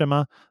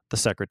 Elishama the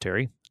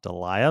secretary,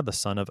 Delaiah the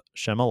son of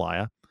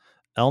Shemaliah,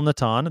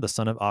 Elnatan the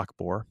son of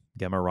Achbor,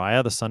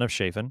 Gemariah the son of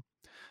Shaphan,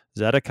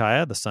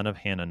 Zedekiah the son of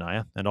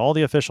Hananiah, and all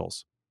the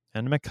officials.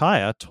 And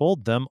Micaiah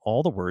told them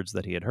all the words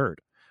that he had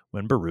heard,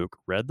 when Baruch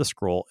read the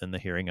scroll in the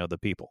hearing of the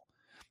people.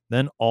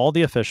 Then all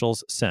the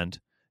officials sent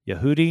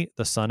Yehudi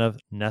the son of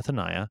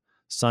Nethaniah,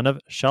 son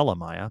of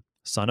Shelemiah,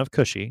 son of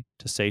Cushi,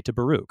 to say to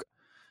Baruch,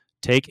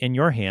 "Take in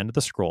your hand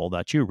the scroll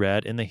that you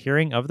read in the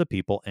hearing of the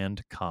people,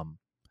 and come."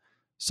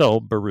 So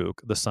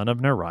Baruch the son of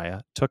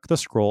Neriah took the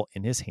scroll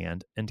in his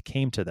hand and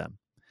came to them.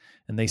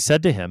 And they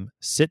said to him,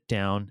 "Sit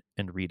down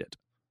and read it."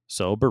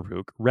 So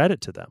Baruch read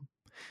it to them.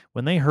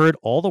 When they heard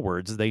all the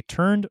words, they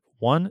turned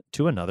one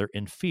to another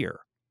in fear.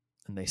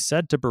 And they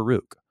said to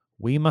Baruch,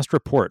 "We must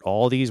report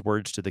all these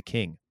words to the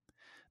king."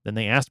 Then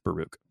they asked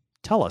Baruch,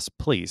 "Tell us,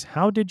 please,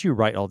 how did you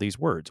write all these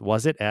words?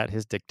 Was it at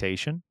his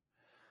dictation?"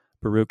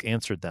 Baruch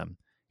answered them,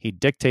 "He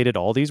dictated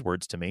all these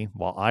words to me,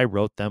 while I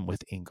wrote them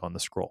with ink on the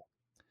scroll."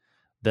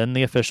 Then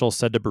the officials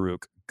said to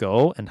Baruch,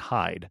 "Go and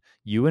hide,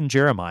 you and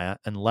Jeremiah,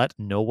 and let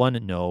no one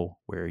know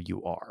where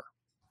you are."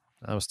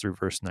 That was through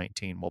verse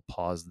 19. We'll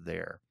pause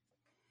there.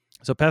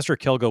 So, Pastor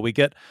Kilgo, we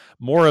get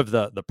more of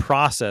the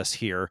process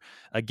here.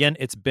 Again,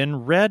 it's been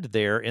read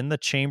there in the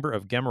chamber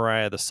of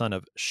Gemariah, the son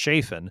of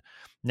Shaphan.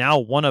 Now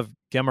one of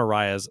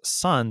Gemariah's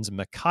sons,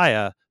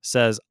 Micaiah,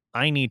 says,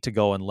 I need to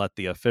go and let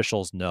the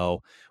officials know.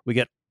 We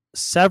get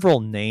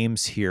several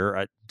names here.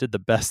 I did the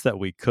best that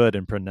we could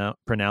in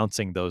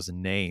pronouncing those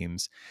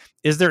names.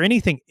 Is there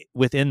anything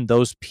within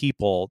those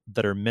people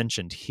that are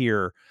mentioned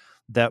here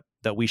that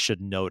we should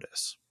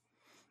notice?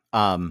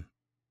 Not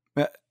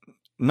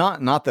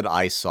that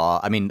I saw.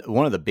 I mean,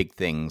 one of the big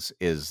things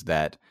is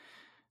that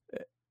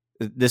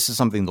this is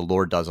something the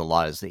Lord does a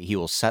lot, is that he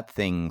will set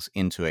things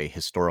into a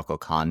historical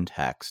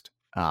context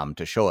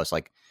to show us,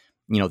 like,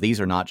 these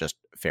are not just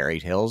fairy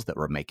tales that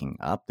we're making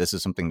up. This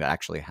is something that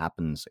actually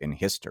happens in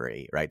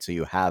history, right? So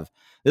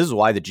this is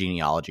why the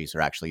genealogies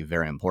are actually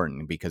very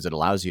important, because it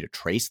allows you to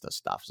trace the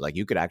stuff. So, like,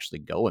 you could actually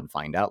go and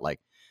find out, like,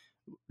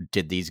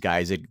 did these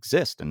guys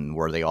exist, and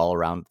were they all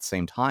around at the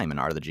same time, and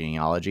are the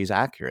genealogies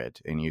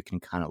accurate? And you can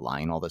kind of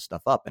line all this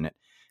stuff up, and it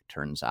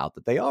turns out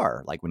that they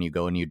are. Like, when you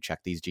go and you check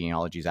these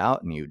genealogies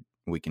out, and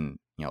we can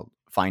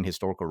find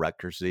historical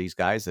records of these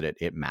guys, that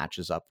it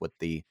matches up with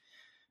the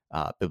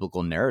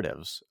biblical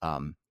narratives,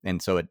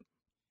 and so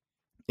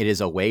it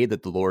is a way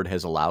that the Lord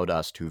has allowed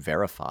us to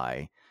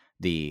verify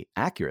the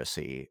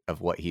accuracy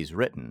of what he's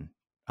written,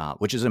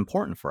 which is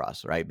important for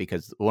us, right?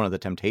 Because one of the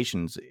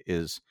temptations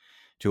is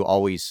to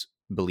always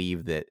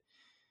believe that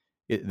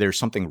there's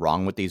something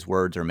wrong with these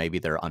words, or maybe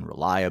they're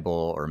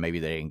unreliable, or maybe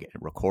they didn't get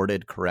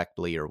recorded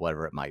correctly, or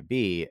whatever it might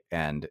be.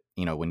 And,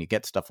 when you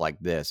get stuff like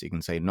this, you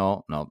can say,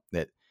 no,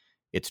 that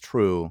it's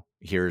true.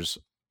 Here's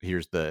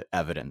the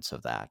evidence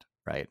of that,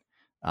 right?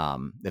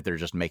 If they're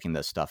just making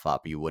this stuff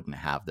up, you wouldn't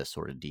have this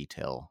sort of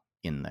detail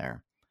in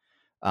there.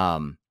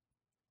 So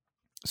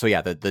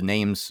yeah, the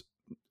names,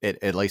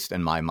 at least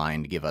in my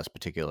mind, give us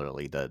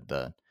particularly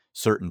the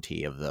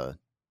certainty of the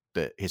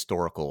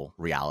historical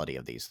reality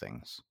of these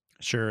things.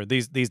 Sure.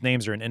 These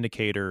names are an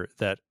indicator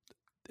that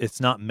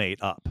it's not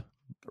made up.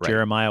 Right.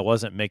 Jeremiah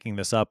wasn't making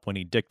this up when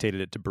he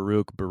dictated it to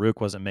Baruch. Baruch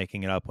wasn't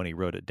making it up when he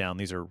wrote it down.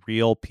 These are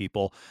real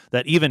people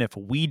that, even if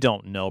we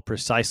don't know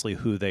precisely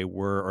who they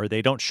were, or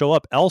they don't show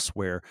up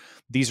elsewhere,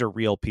 these are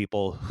real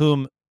people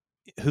who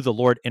the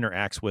Lord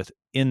interacts with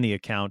in the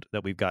account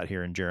that we've got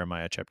here in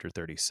Jeremiah chapter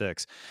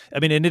 36. I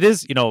mean, and it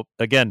is,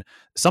 again,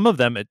 some of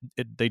them,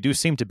 they do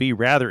seem to be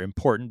rather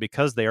important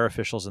because they are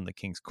officials in the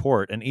king's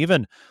court. And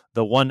even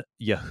the one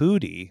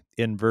Yehudi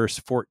in verse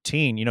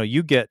 14,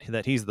 you get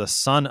that he's the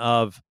son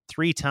of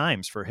 3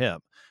 times for him,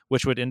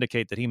 which would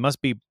indicate that he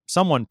must be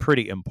someone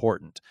pretty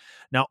important.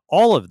 Now,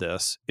 all of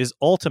this is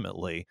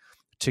ultimately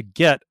to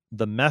get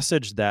the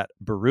message that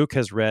Baruch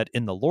has read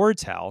in the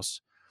Lord's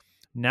house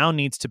now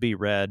needs to be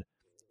read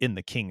in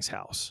the king's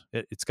house.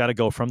 It's got to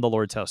go from the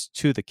Lord's house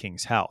to the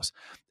king's house.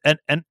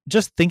 And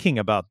just thinking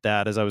about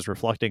that as I was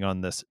reflecting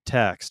on this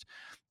text,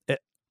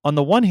 on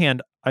the one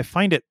hand, I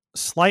find it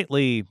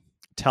slightly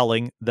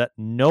telling that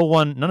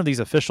none of these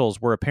officials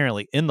were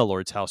apparently in the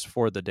Lord's house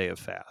for the day of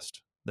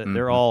fast. That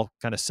they're all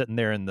kind of sitting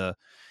there in the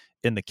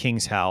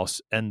king's house,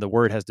 and the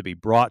word has to be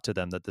brought to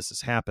them that this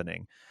is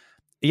happening.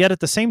 Yet at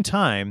the same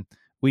time,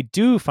 we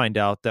do find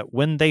out that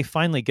when they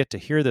finally get to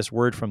hear this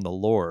word from the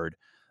Lord,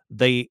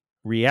 they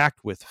react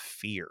with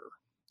fear.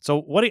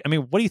 So what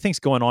do you think's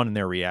going on in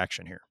their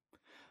reaction here?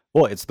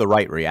 Well, it's the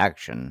right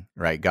reaction,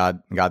 right?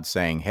 God's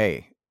saying,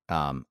 hey,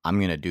 I'm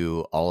going to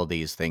do all of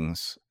these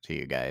things to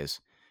you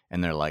guys.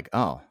 And they're like,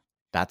 oh,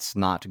 that's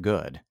not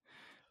good,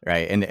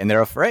 right? And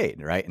they're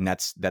afraid, right? And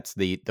that's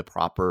the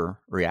proper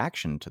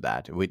reaction to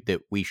that.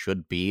 We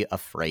should be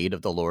afraid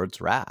of the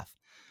Lord's wrath.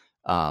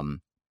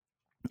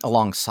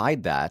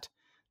 Alongside that,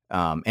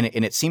 and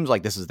it seems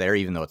like this is there,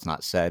 even though it's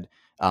not said.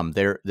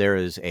 There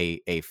is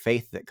a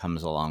faith that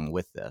comes along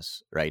with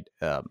this, right?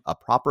 A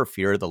proper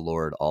fear of the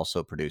Lord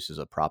also produces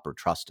a proper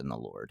trust in the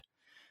Lord,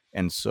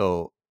 and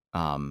so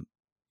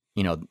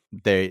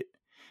the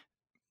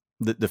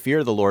fear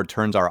of the Lord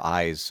turns our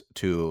eyes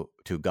to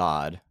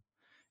God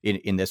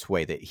in this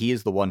way, that He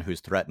is the one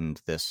who's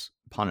threatened this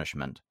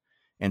punishment,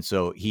 and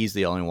so He's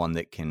the only one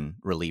that can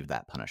relieve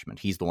that punishment.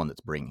 He's the one that's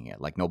bringing it.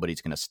 Like,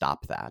 nobody's going to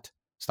stop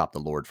the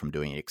Lord from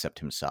doing it except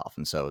Himself,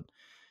 and so.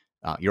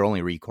 Your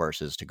only recourse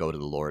is to go to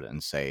the Lord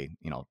and say,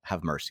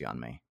 have mercy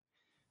on me.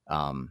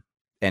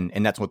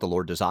 And that's what the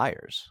Lord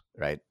desires,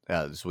 right?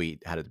 As we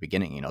had at the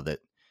beginning, that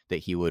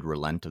He would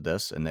relent of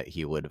this, and that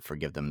He would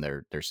forgive them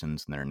their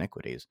sins and their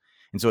iniquities.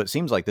 And so it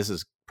seems like this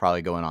is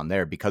probably going on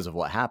there because of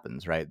what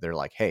happens, right? They're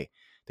like, hey,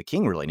 the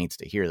king really needs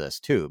to hear this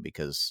too,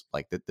 because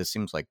like this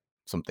seems like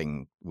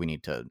something we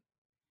need to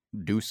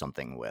do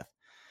something with.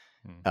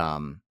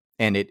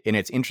 And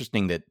it's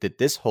interesting that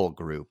this whole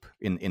group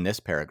in this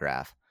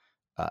paragraph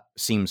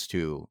seems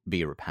to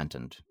be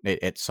repentant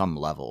at some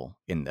level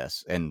in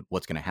this. And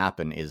what's going to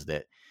happen is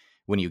that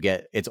when you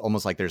get, it's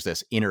almost like there's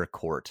this inner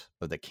court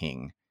of the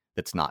king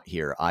that's not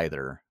here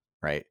either,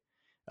 right?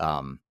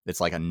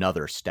 It's like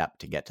another step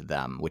to get to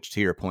them, which,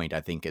 to your point,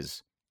 I think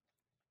is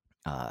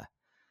kind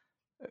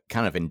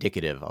of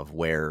indicative of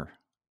where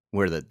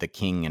the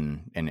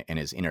king and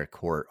his inner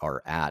court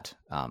are at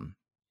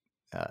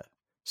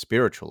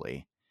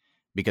spiritually,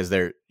 because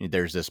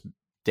there's this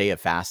day of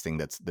fasting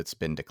that's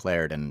been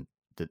declared, and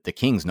the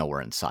king's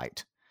nowhere in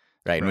sight.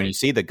 right? And when Right. you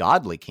see the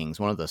godly kings,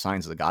 one of the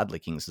signs of the godly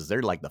kings is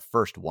they're like the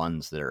first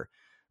ones that are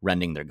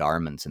rending their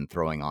garments and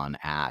throwing on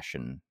ash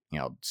and,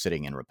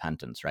 sitting in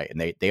repentance, right?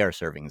 And they are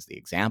serving as the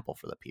example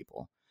for the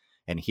people.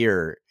 And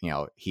here,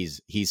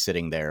 he's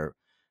sitting there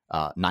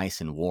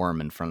nice and warm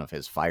in front of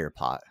his fire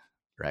pot,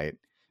 right?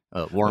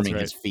 Warming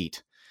his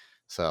feet.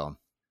 So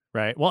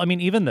right. Well, I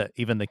mean, even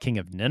the king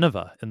of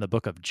Nineveh in the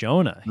book of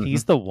Jonah,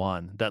 he's the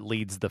one that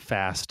leads the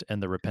fast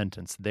and the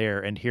repentance there.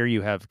 And here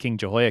you have King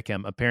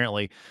Jehoiakim.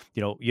 Apparently,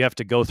 you have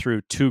to go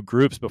through two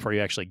groups before you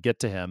actually get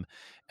to him.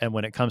 And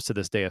when it comes to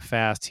this day of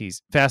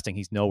fasting,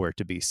 he's nowhere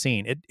to be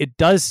seen. It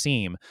does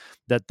seem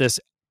that this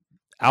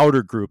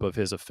outer group of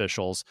his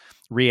officials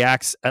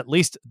reacts, at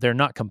least they're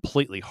not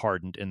completely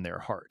hardened in their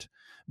heart,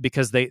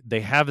 because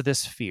they have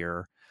this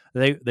fear.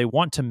 They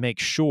want to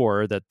make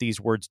sure that these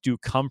words do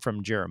come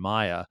from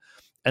Jeremiah.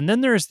 And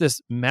then there's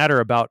this matter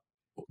about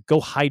go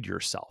hide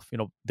yourself.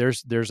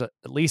 There's at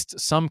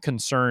least some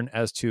concern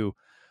as to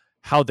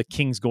how the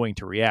king's going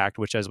to react,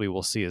 which, as we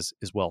will see, is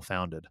well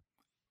founded.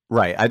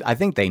 Right. I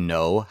think they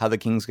know how the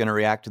king's going to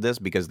react to this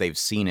because they've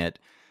seen it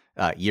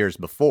years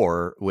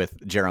before with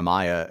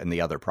Jeremiah and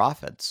the other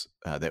prophets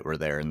that were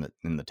there in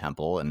the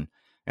temple. And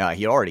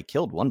he already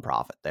killed one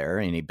prophet there,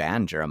 and he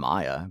banned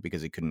Jeremiah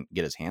because he couldn't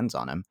get his hands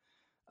on him.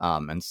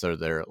 And so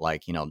they're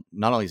like,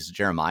 not only does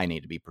Jeremiah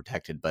need to be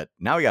protected, but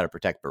now we got to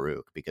protect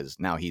Baruch because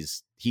now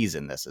he's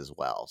in this as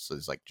well. So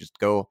he's like, just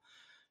go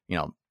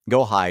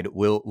hide.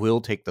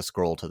 We'll take the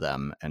scroll to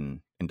them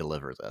and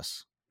deliver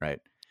this. Right.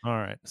 All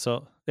right.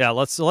 So yeah,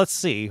 let's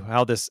see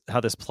how this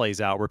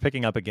plays out. We're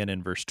picking up again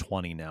in verse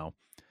 20 now.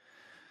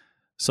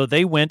 So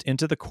they went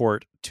into the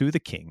court to the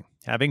king,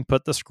 having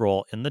put the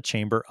scroll in the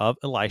chamber of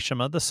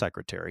Elishama the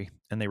secretary,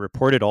 and they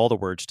reported all the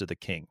words to the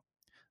king.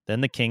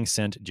 Then the king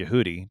sent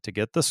Jehudi to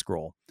get the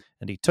scroll,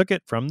 and he took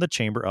it from the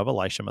chamber of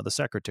Elishama the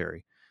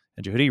secretary.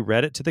 And Jehudi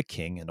read it to the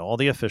king and all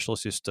the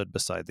officials who stood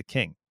beside the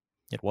king.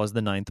 It was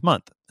the 9th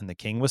month, and the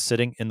king was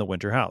sitting in the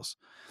winter house.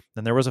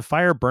 And there was a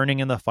fire burning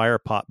in the fire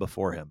pot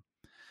before him.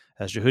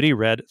 As Jehudi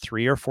read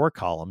 3 or 4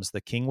 columns,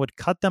 the king would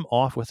cut them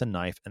off with a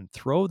knife and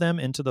throw them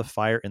into the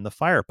fire in the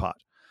fire pot,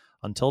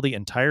 until the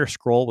entire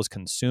scroll was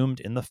consumed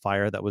in the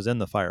fire that was in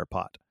the fire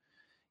pot.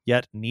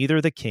 Yet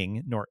neither the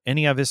king nor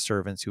any of his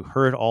servants who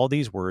heard all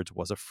these words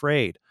was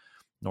afraid,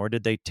 nor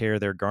did they tear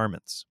their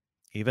garments.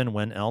 Even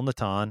when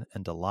Elnathan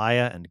and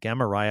Delaiah and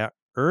Gemariah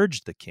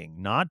urged the king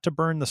not to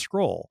burn the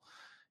scroll,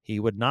 he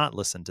would not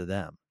listen to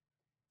them.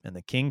 And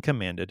the king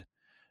commanded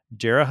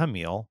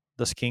Jerahmeel,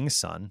 the king's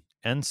son,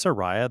 and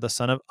Sariah, the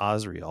son of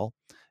Azriel,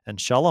 and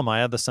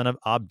Shelemiah, the son of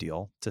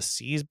Abdiel, to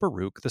seize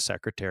Baruch, the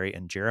secretary,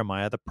 and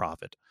Jeremiah, the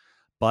prophet.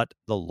 But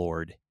the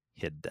Lord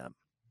hid them.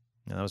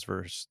 And that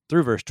was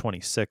through verse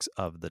 26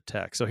 of the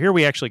text. So here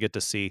we actually get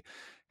to see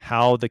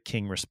how the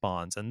king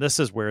responds. And this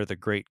is where the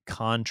great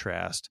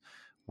contrast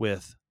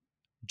with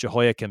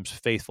Jehoiakim's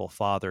faithful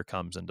father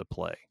comes into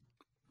play.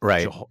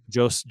 Right.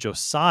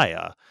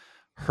 Josiah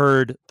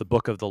heard the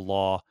book of the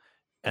law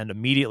and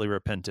immediately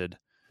repented.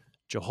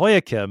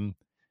 Jehoiakim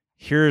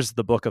hears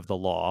the book of the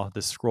law,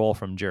 the scroll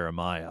from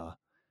Jeremiah,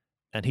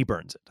 and he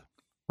burns it.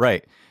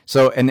 Right.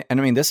 So, and I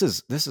mean, this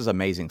is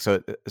amazing.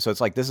 So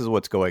it's like, this is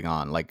what's going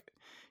on. Like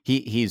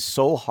he's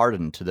so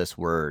hardened to this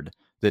word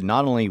that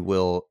not only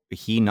will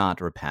he not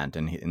repent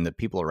and the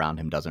people around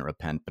him doesn't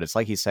repent, but it's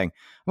like he's saying,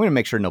 I'm going to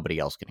make sure nobody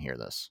else can hear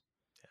this.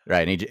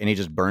 Right. And he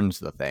just burns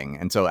the thing.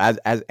 And so and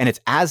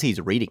it's as he's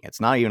reading it,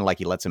 it's not even like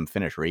he lets him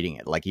finish reading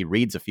it. Like he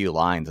reads a few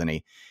lines and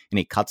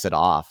he cuts it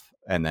off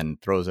and then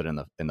throws it in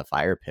the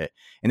fire pit.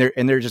 And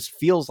there just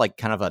feels like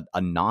kind of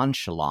a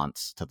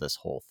nonchalance to this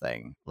whole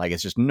thing. Like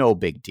it's just no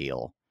big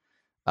deal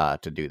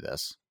to do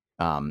this.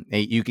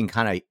 You can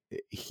kind of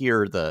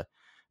hear the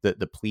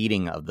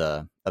pleading of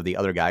the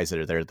other guys that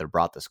are there that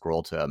brought the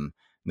scroll to him.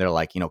 They're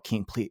like,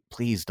 King,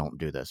 please don't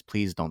do this.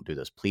 Please don't do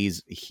this.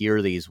 Please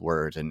hear these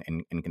words and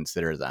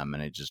consider them.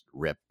 And it just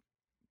ripped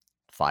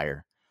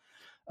fire.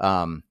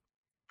 And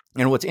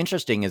what's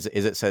interesting is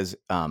it says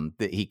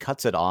that he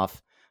cuts it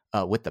off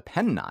with the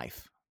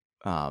penknife.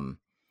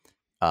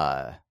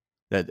 That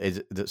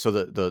is so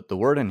the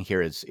word in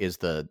here is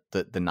the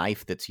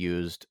knife that's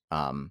used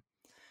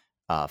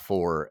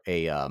for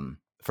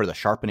the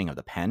sharpening of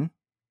the pen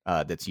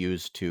that's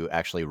used to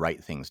actually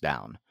write things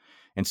down.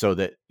 And so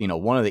that,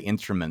 one of the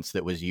instruments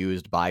that was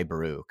used by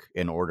Baruch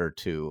in order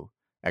to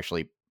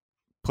actually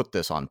put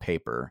this on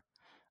paper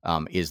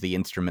is the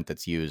instrument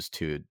that's used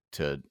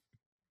to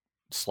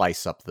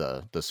slice up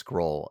the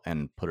scroll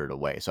and put it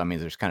away. So, I mean,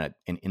 there's kind of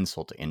an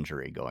insult to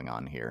injury going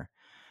on here.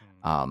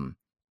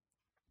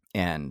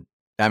 And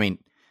I mean,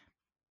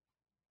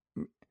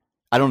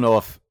 I don't know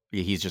if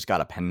he's just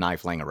got a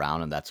penknife laying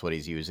around and that's what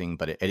he's using,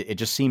 but it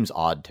just seems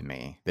odd to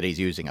me that he's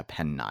using a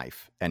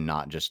penknife and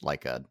not just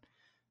like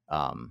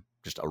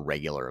just a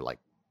regular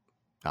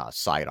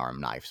sidearm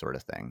knife sort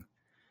of thing.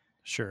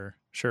 Sure.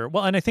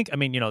 Well, and I think, I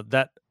mean,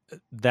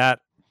 that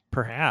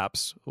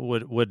perhaps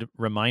would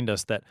remind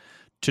us that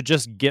to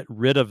just get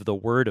rid of the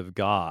word of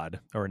God,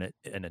 or an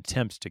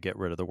attempt to get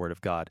rid of the word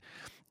of God,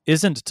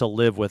 isn't to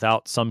live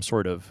without some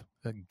sort of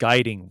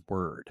guiding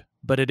word,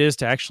 but it is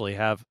to actually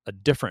have a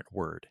different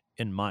word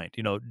in mind.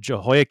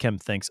 Jehoiakim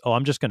thinks, oh,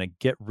 I'm just going to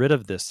get rid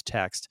of this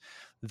text.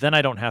 Then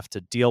I don't have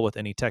to deal with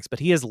any text. But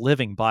he is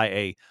living by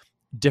a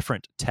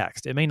different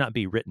text. It may not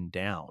be written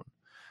down,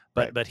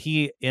 but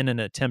he, in an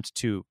attempt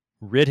to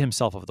rid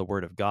himself of the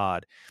word of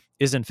God,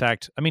 is in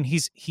fact,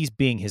 he's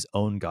being his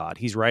own God.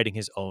 He's writing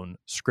his own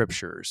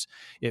scriptures,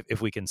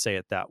 if we can say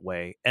it that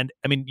way. And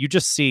you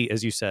just see,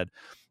 as you said,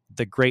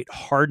 the great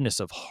hardness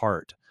of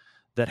heart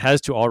that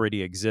has to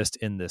already exist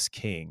in this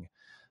king,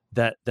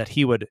 that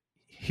he would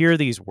hear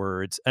these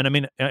words.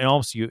 And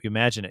almost you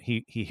imagine it.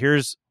 He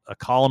hears a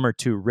column or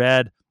two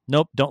read.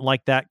 Nope, don't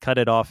like that. Cut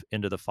it off,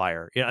 into the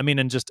fire.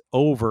 And just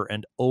over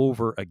and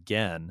over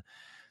again,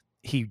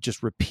 he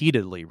just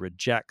repeatedly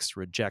rejects.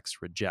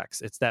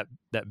 It's that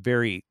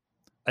very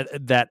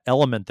that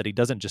element that he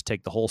doesn't just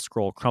take the whole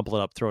scroll, crumple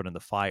it up, throw it in the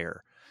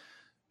fire,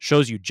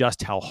 shows you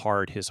just how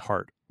hard his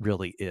heart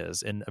really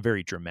is in a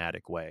very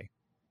dramatic way.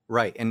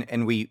 Right.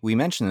 And we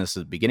mentioned this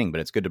at the beginning, but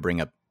it's good to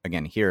bring up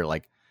again here,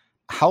 like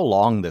how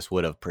long this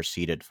would have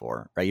proceeded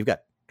for, right? You've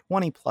got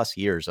 20 plus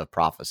years of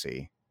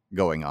prophecy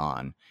going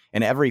on,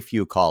 and every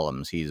few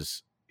columns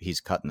he's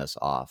cutting this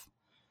off.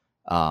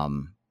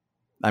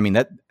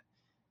 That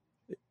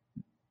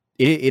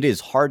it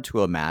is hard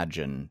to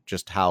imagine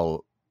just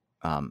how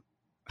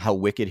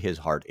wicked his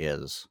heart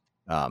is,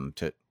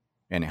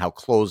 and how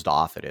closed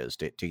off it is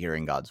to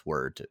hearing God's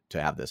word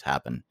to have this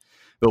happen.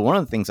 But one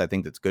of the things I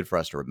think that's good for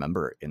us to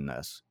remember in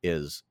this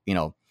is,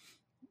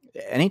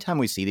 anytime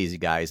we see these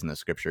guys in the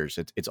scriptures,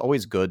 it's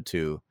always good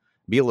to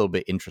be a little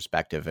bit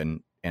introspective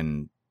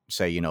and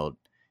say,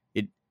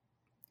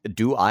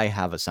 do I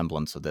have a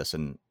semblance of this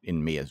in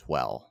me as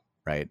well,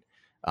 right?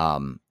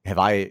 Have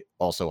I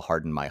also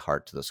hardened my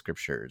heart to the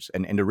scriptures?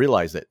 And to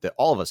realize that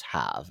all of us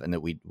have, and that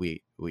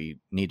we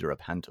need to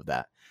repent of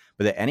that.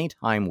 But that any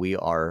time we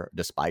are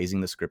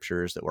despising the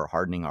scriptures, that we're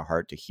hardening our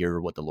heart to hear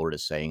what the Lord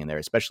is saying in there,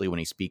 especially when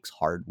he speaks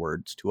hard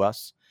words to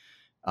us,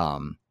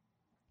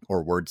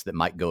 or words that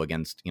might go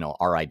against,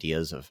 our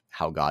ideas of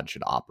how God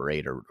should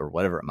operate, or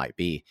whatever it might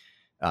be,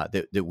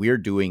 that we're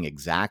doing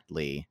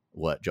exactly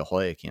what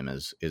Jehoiakim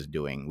is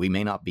doing. We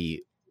may not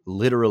be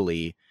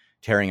literally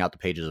tearing out the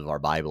pages of our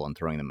Bible and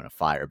throwing them in a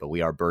fire, but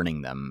we are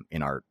burning them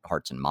in our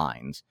hearts and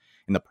minds.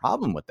 And the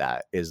problem with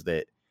that is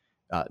that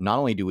not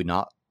only do we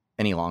not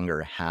any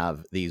longer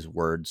have these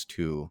words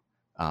to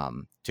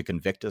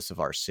convict us of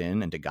our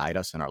sin and to guide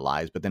us in our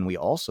lives, but then we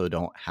also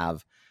don't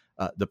have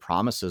the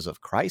promises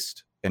of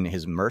Christ and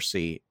his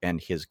mercy and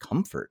his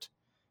comfort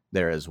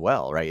there as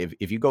well, right?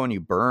 If you go and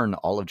you burn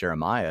all of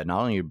Jeremiah,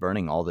 not only are you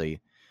burning all the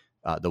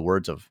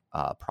words of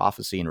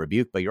prophecy and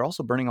rebuke, but you're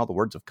also burning all the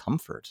words of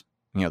comfort.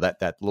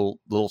 That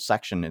little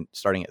section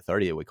starting at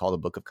 30 that we call the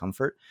Book of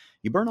Comfort,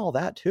 you burn all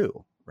that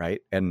too,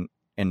 right? And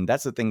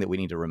that's the thing that we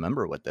need to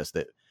remember with this,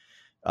 that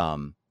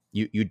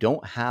you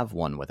don't have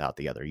one without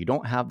the other. You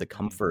don't have the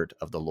comfort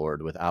of the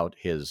Lord without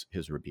his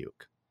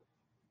rebuke.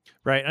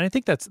 Right. And I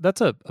think that's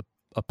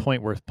a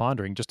point worth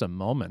pondering just a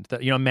moment.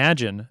 That,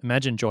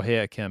 imagine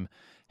Jehoiakim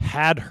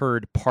had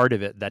heard part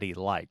of it that he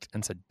liked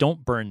and said,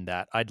 don't burn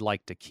that. I'd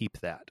like to keep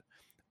that,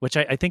 which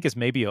I think is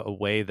maybe a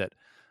way that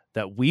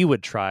we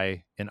would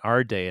try in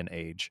our day and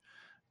age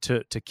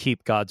to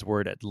keep God's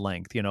word at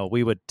length.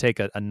 We would take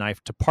a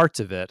knife to parts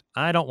of it.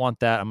 I don't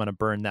want that. I'm going to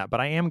burn that, but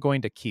I am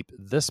going to keep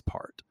this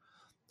part.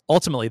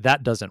 Ultimately,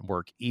 that doesn't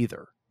work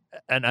either.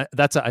 And I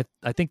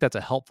think that's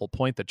a helpful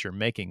point that you're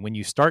making. When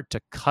you start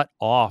to cut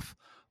off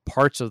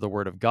parts of the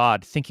word of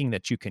God, thinking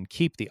that you can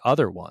keep the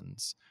other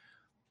ones,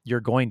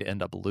 you're going to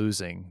end up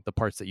losing the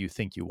parts that you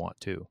think you want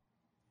to.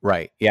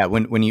 Right. Yeah.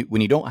 When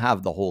you don't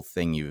have the whole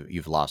thing,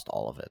 you've lost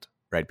all of it.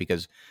 Right.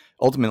 Because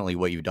ultimately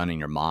what you've done in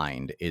your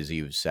mind is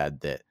you've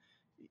said that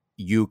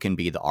you can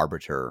be the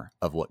arbiter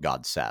of what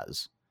God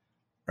says.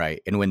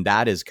 Right. And when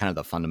that is kind of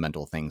the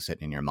fundamental thing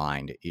sitting in your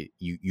mind,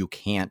 you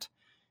can't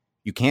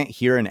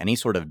hear in any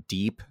sort of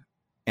deep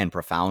and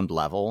profound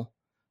level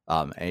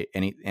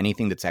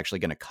anything that's actually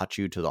going to cut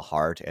you to the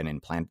heart and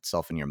implant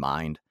itself in your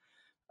mind,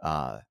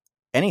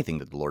 anything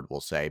that the Lord will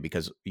say,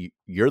 because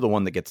you're the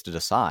one that gets to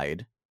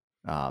decide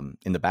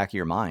in the back of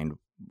your mind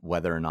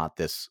whether or not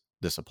this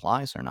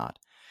applies or not.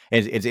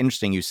 And it's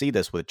interesting. You see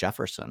this with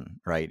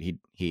Jefferson, right?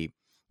 He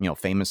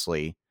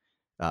famously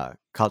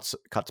cuts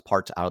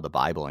parts out of the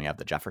Bible, and you have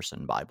the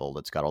Jefferson Bible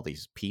that's got all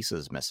these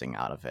pieces missing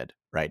out of it,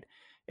 right?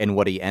 And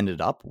what he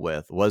ended up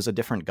with was a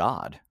different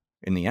God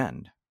in the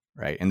end,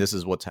 right? And this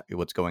is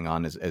what's going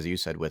on, as you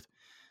said, with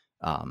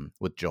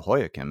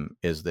Jehoiakim,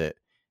 is that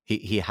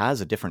he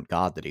has a different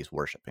God that he's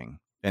worshiping,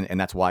 and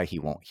that's why he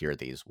won't hear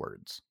these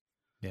words.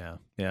 Yeah.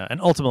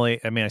 And ultimately,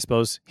 I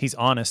suppose he's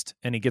honest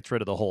and he gets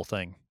rid of the whole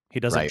thing.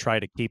 He doesn't try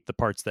to keep the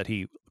parts that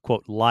he,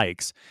 quote,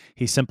 likes.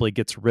 He simply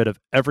gets rid of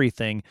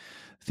everything,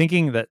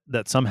 thinking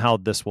that somehow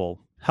this will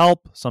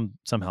help,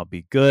 somehow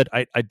be good.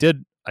 I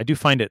do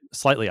find it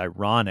slightly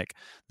ironic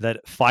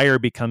that fire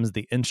becomes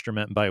the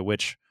instrument by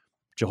which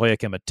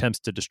Jehoiakim attempts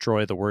to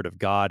destroy the word of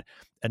God.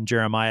 And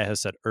Jeremiah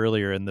has said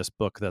earlier in this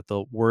book that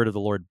the word of the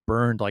Lord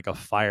burned like a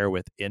fire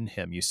within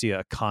him. You see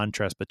a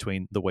contrast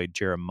between the way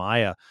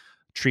Jeremiah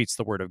treats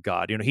the word of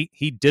God.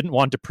 He didn't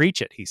want to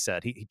preach it, he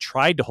said. He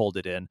tried to hold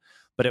it in,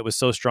 but it was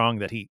so strong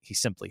that he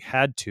simply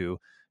had to.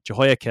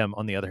 Jehoiakim,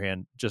 on the other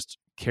hand, just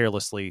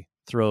carelessly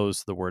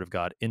throws the word of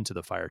God into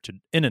the fire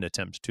in an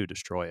attempt to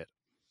destroy it.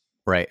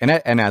 Right.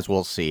 And as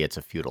we'll see, it's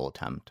a futile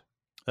attempt.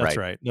 That's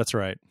right. That's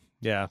right.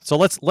 Yeah. So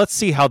let's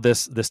see how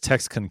this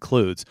text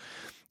concludes.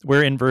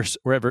 We're at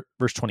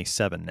verse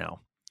 27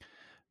 now.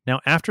 Now,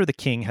 after the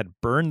king had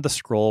burned the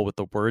scroll with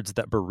the words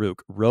that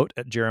Baruch wrote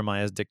at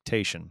Jeremiah's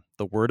dictation,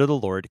 the word of the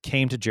Lord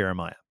came to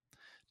Jeremiah.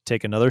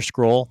 Take another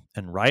scroll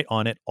and write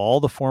on it all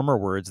the former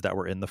words that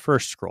were in the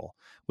first scroll,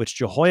 which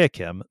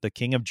Jehoiakim, the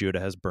king of Judah,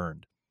 has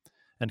burned.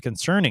 And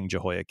concerning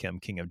Jehoiakim,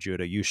 king of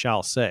Judah, you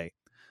shall say,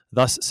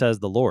 Thus says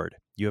the Lord,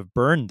 you have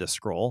burned this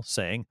scroll,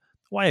 saying,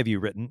 Why have you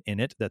written in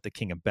it that the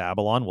king of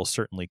Babylon will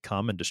certainly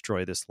come and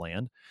destroy this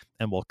land,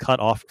 and will cut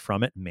off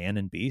from it man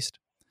and beast?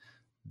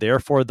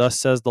 Therefore, thus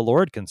says the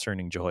Lord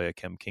concerning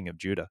Jehoiakim, king of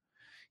Judah,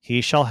 He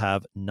shall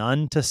have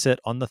none to sit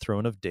on the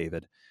throne of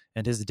David,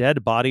 and his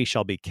dead body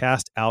shall be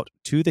cast out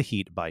to the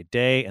heat by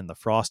day and the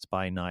frost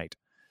by night.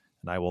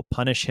 And I will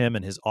punish him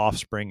and his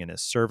offspring and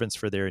his servants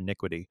for their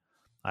iniquity.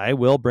 I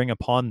will bring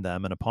upon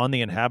them and upon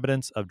the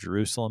inhabitants of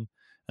Jerusalem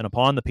and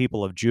upon the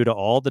people of Judah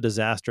all the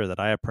disaster that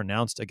I have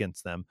pronounced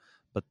against them,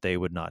 but they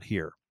would not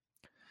hear.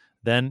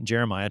 Then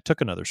Jeremiah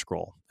took another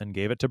scroll and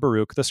gave it to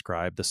Baruch the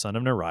scribe, the son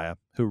of Neriah,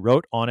 who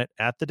wrote on it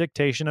at the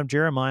dictation of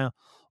Jeremiah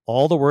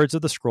all the words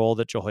of the scroll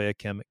that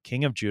Jehoiakim,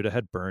 king of Judah,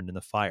 had burned in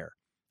the fire,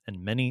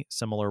 and many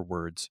similar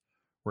words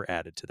were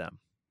added to them.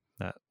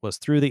 That was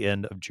through the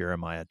end of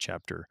Jeremiah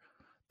chapter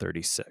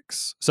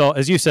 36. So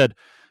as you said,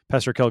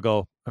 Pastor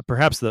Kilgo,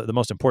 perhaps the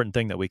most important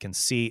thing that we can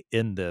see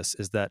in this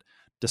is that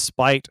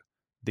despite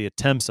the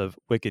attempts of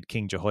wicked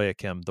King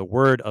Jehoiakim, the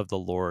word of the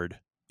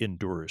Lord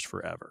endures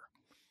forever.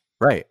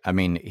 Right. I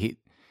mean,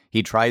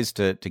 he tries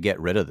to get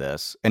rid of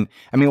this. And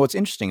I mean, what's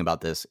interesting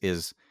about this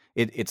is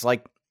it's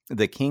like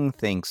the king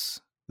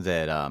thinks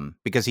that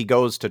because he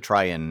goes to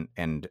try and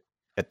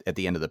at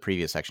the end of the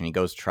previous section, he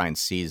goes to try and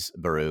seize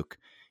Baruch.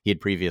 He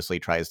had previously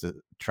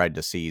tried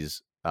to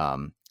seize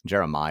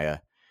Jeremiah.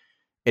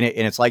 And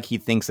it's like he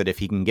thinks that if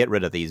he can get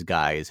rid of these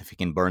guys, if he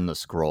can burn the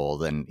scroll,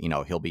 then,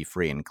 he'll be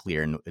free and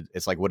clear. And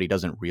it's like what he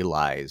doesn't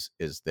realize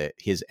is that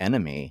his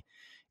enemy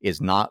is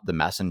not the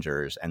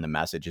messengers and the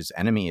message. His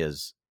enemy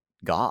is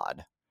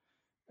God,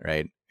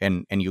 right?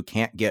 And you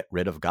can't get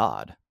rid of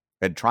God.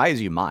 And try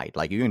as you might,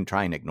 like you can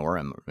try and ignore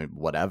him or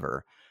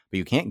whatever, but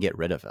you can't get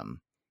rid of him.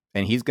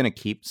 And he's going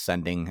to keep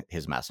sending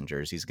his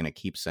messengers. He's going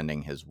to keep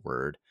sending his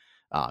word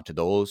to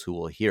those who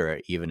will hear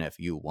it, even if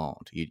you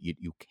won't.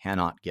 You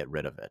cannot get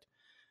rid of it.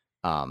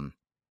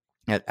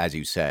 As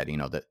you said,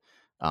 that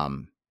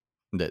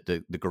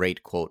the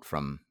great quote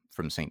from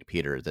St.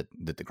 Peter that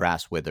the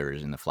grass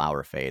withers and the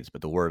flower fades,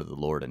 but the word of the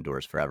Lord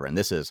endures forever. And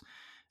this is,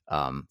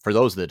 for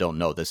those that don't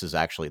know, this is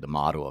actually the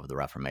motto of the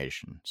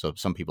Reformation. So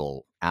some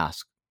people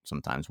ask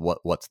sometimes,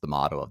 what's the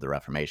motto of the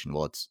Reformation?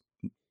 Well, it's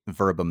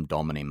verbum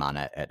domini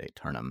manet et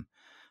aeternum.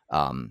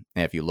 And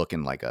if you look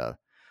in like a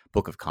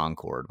Book of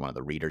Concord, one of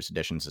the reader's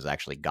editions has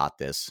actually got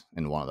this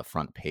in one of the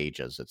front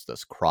pages. It's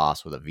this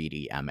cross with a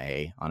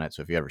VDMA on it.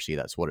 So if you ever see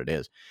that's what it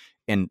is.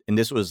 And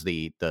this was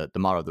the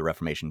motto of the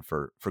Reformation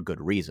for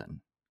good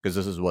reason, because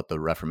this is what the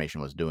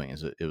Reformation was doing.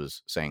 Is it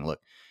was saying, look,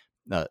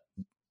 the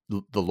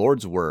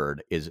Lord's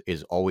word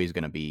is always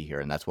going to be here,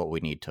 and that's what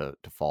we need to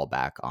fall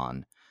back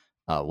on,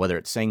 whether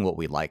it's saying what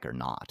we like or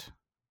not.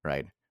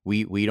 Right?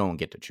 We don't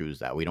get to choose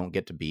that. We don't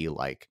get to be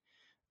like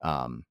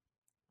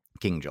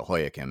King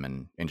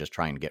Jehoiakim and just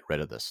try and get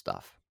rid of this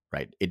stuff,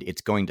 right?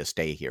 It's going to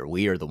stay here.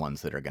 We are the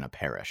ones that are going to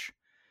perish,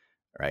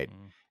 right?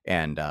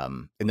 And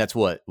that's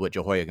what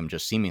Jehoiakim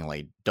just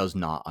seemingly does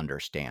not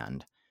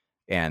understand.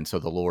 And so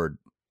the Lord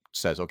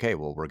says, okay,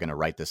 well, we're going to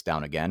write this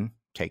down again,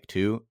 take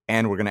two,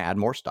 and we're going to add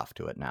more stuff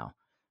to it now,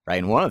 right?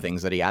 And one of the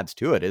things that he adds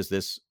to it is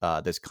this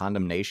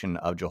condemnation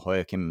of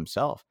Jehoiakim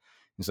himself.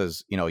 He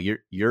says,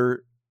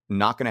 you're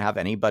not going to have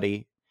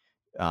anybody.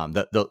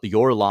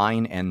 Your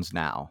line ends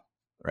now,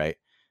 right?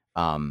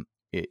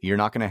 You're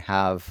not going to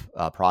have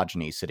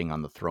progeny sitting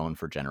on the throne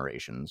for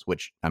generations,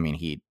 which, I mean,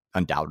 he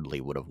undoubtedly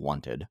would have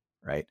wanted,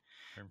 right?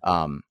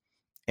 Sure.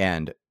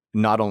 And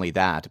not only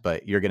that,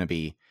 but you're going to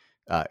be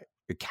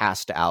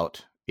cast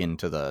out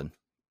into the,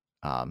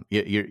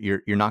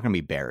 you're not going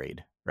to be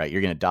buried, right?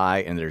 You're going to die,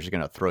 and they're just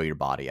going to throw your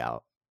body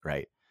out,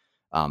 right?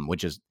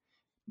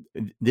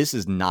 This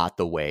is not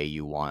the way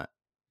you want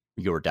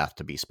your death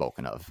to be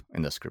spoken of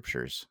in the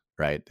scriptures,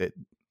 right?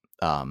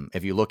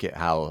 If you look at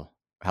how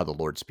the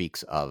Lord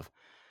speaks of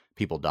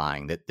people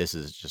dying, that this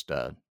is just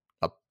a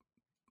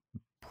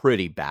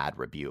pretty bad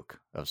rebuke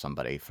of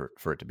somebody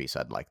for it to be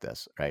said like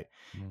this, right?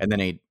 Mm-hmm.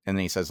 And then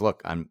he says,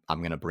 look, I'm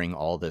going to bring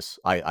all this.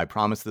 I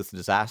promised this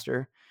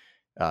disaster.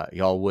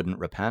 Y'all wouldn't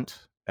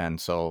repent, and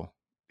so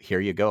here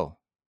you go.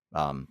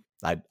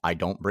 I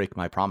don't break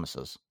my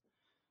promises.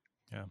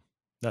 Yeah.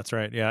 That's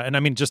right. Yeah. And I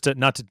mean, just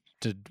not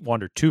to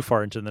wander too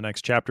far into the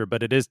next chapter,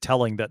 but it is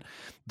telling that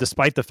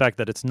despite the fact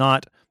that it's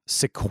not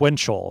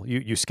sequential,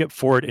 you skip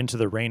forward into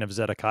the reign of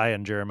Zedekiah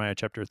in Jeremiah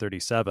chapter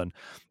 37,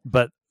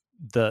 but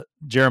the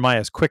Jeremiah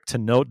is quick to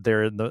note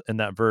there in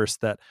that verse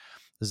that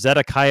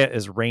Zedekiah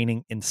is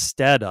reigning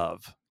instead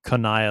of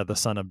Coniah, the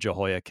son of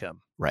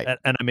Jehoiakim. Right.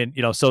 And I mean,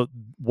 so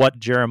what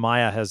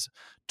Jeremiah has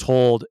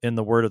told in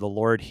the word of the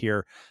Lord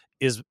here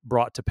is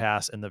brought to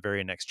pass in the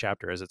very next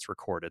chapter as it's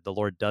recorded. The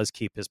Lord does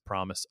keep his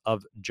promise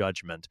of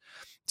judgment.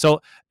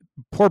 So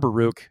poor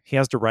Baruch, he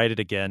has to write it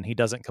again. He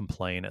doesn't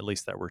complain, at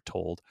least that we're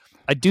told.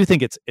 I do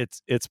think it's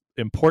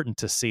important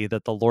to see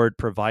that the Lord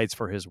provides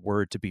for his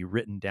word to be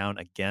written down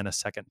again a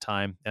second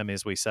time. I mean,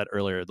 as we said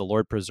earlier, the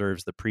Lord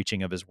preserves the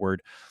preaching of his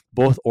word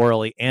both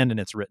orally and in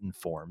its written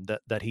form,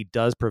 that he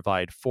does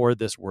provide for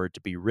this word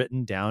to be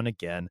written down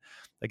again,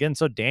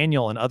 so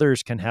Daniel and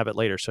others can have it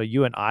later. So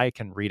you and I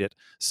can read it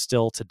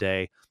still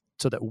today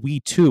so that we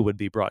too would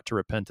be brought to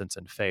repentance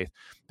and faith.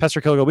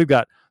 Pastor Kilgo, we've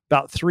got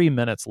about 3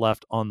 minutes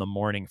left on the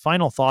morning.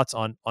 Final thoughts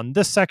on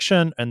this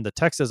section and the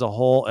text as a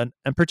whole, and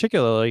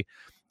particularly,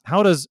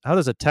 how does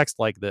a text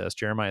like this,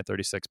 Jeremiah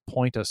 36,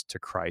 point us to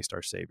Christ,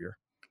 our Savior?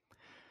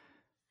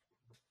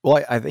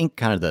 Well, I think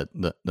kind of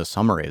the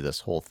summary of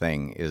this whole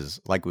thing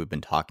is, like we've been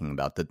talking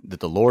about,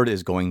 that the Lord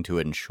is going to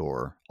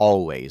ensure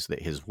always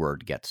that his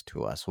word gets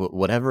to us,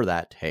 whatever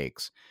that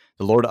takes.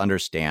 The Lord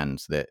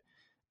understands that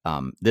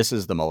this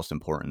is the most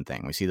important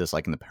thing. We see this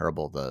like in the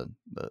parable of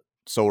the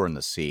sower and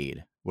the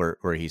seed,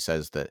 where he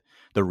says that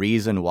the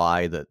reason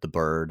why the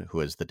bird,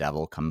 who is the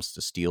devil, comes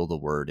to steal the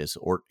word is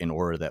in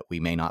order that we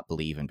may not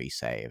believe and be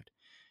saved.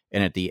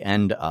 And at the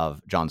end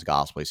of John's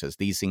gospel, he says,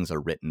 these things are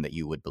written that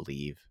you would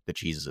believe that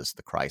Jesus is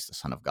the Christ, the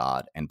Son of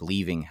God, and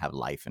believing have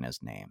life in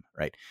his name,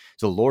 right?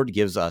 So the Lord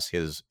gives us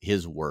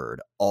his word,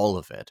 all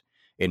of it,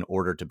 in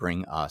order to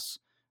bring us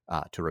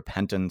to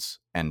repentance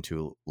and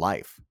to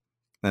life.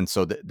 And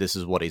so this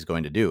is what he's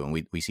going to do. And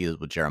we see this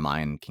with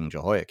Jeremiah and King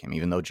Jehoiakim.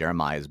 Even though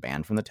Jeremiah is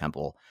banned from the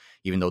temple,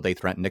 even though they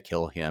threaten to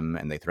kill him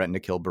and they threaten to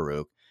kill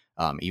Baruch,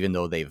 even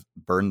though they've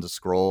burned the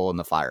scroll in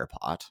the fire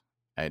pot,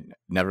 and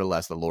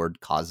nevertheless, the Lord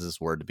causes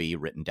his word to be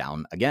written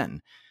down again,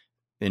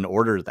 in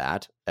order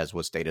that, as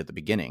was stated at the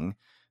beginning,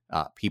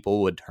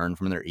 people would turn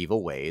from their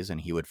evil ways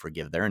and he would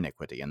forgive their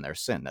iniquity and their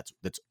sin.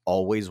 That's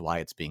always why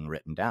it's being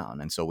written down.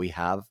 And so we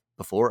have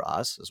before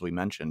us, as we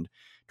mentioned,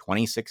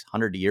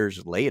 2,600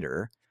 years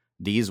later,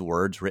 these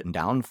words written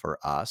down for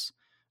us,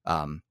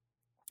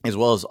 as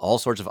well as all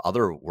sorts of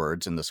other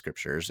words in the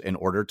scriptures, in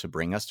order to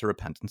bring us to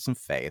repentance and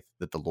faith,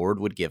 that the Lord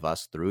would give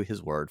us through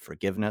his word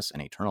forgiveness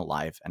and eternal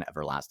life and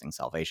everlasting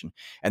salvation.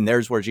 And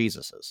there's where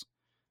Jesus is,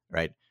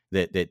 right?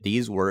 That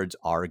these words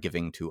are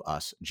giving to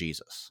us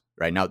Jesus,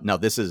 right? Now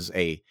this is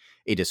a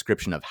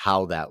description of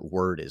how that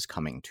word is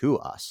coming to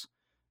us,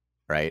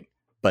 right?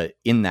 But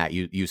in that,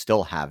 you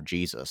still have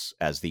Jesus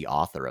as the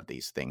author of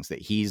these things,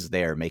 that he's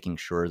there making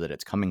sure that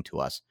it's coming to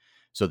us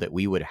so that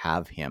we would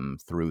have him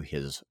through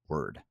his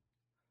word.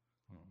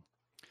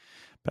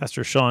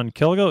 Pastor Sean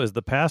Kilgo is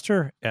the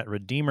pastor at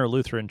Redeemer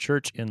Lutheran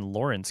Church in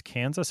Lawrence,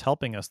 Kansas,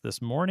 helping us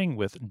this morning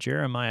with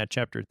Jeremiah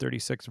chapter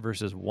 36,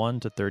 verses 1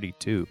 to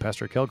 32.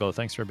 Pastor Kilgo,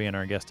 thanks for being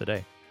our guest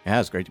today. Yeah,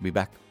 it's great to be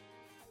back.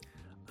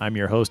 I'm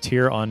your host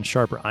here on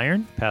Sharper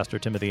Iron, Pastor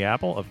Timothy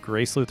Apple of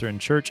Grace Lutheran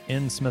Church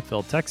in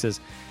Smithville, Texas.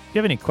 If you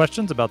have any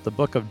questions about the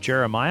book of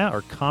Jeremiah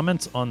or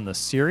comments on the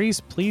series,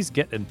 please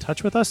get in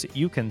touch with us.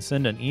 You can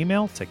send an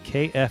email to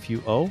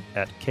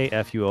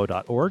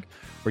kfuo@kfuo.org,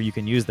 or you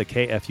can use the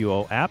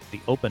KFUO app.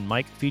 The open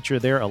mic feature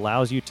there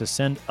allows you to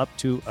send up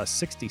to a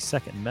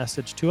 60-second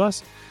message to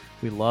us.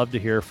 We love to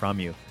hear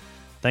from you.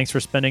 Thanks for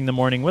spending the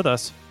morning with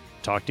us.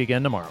 Talk to you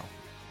again tomorrow.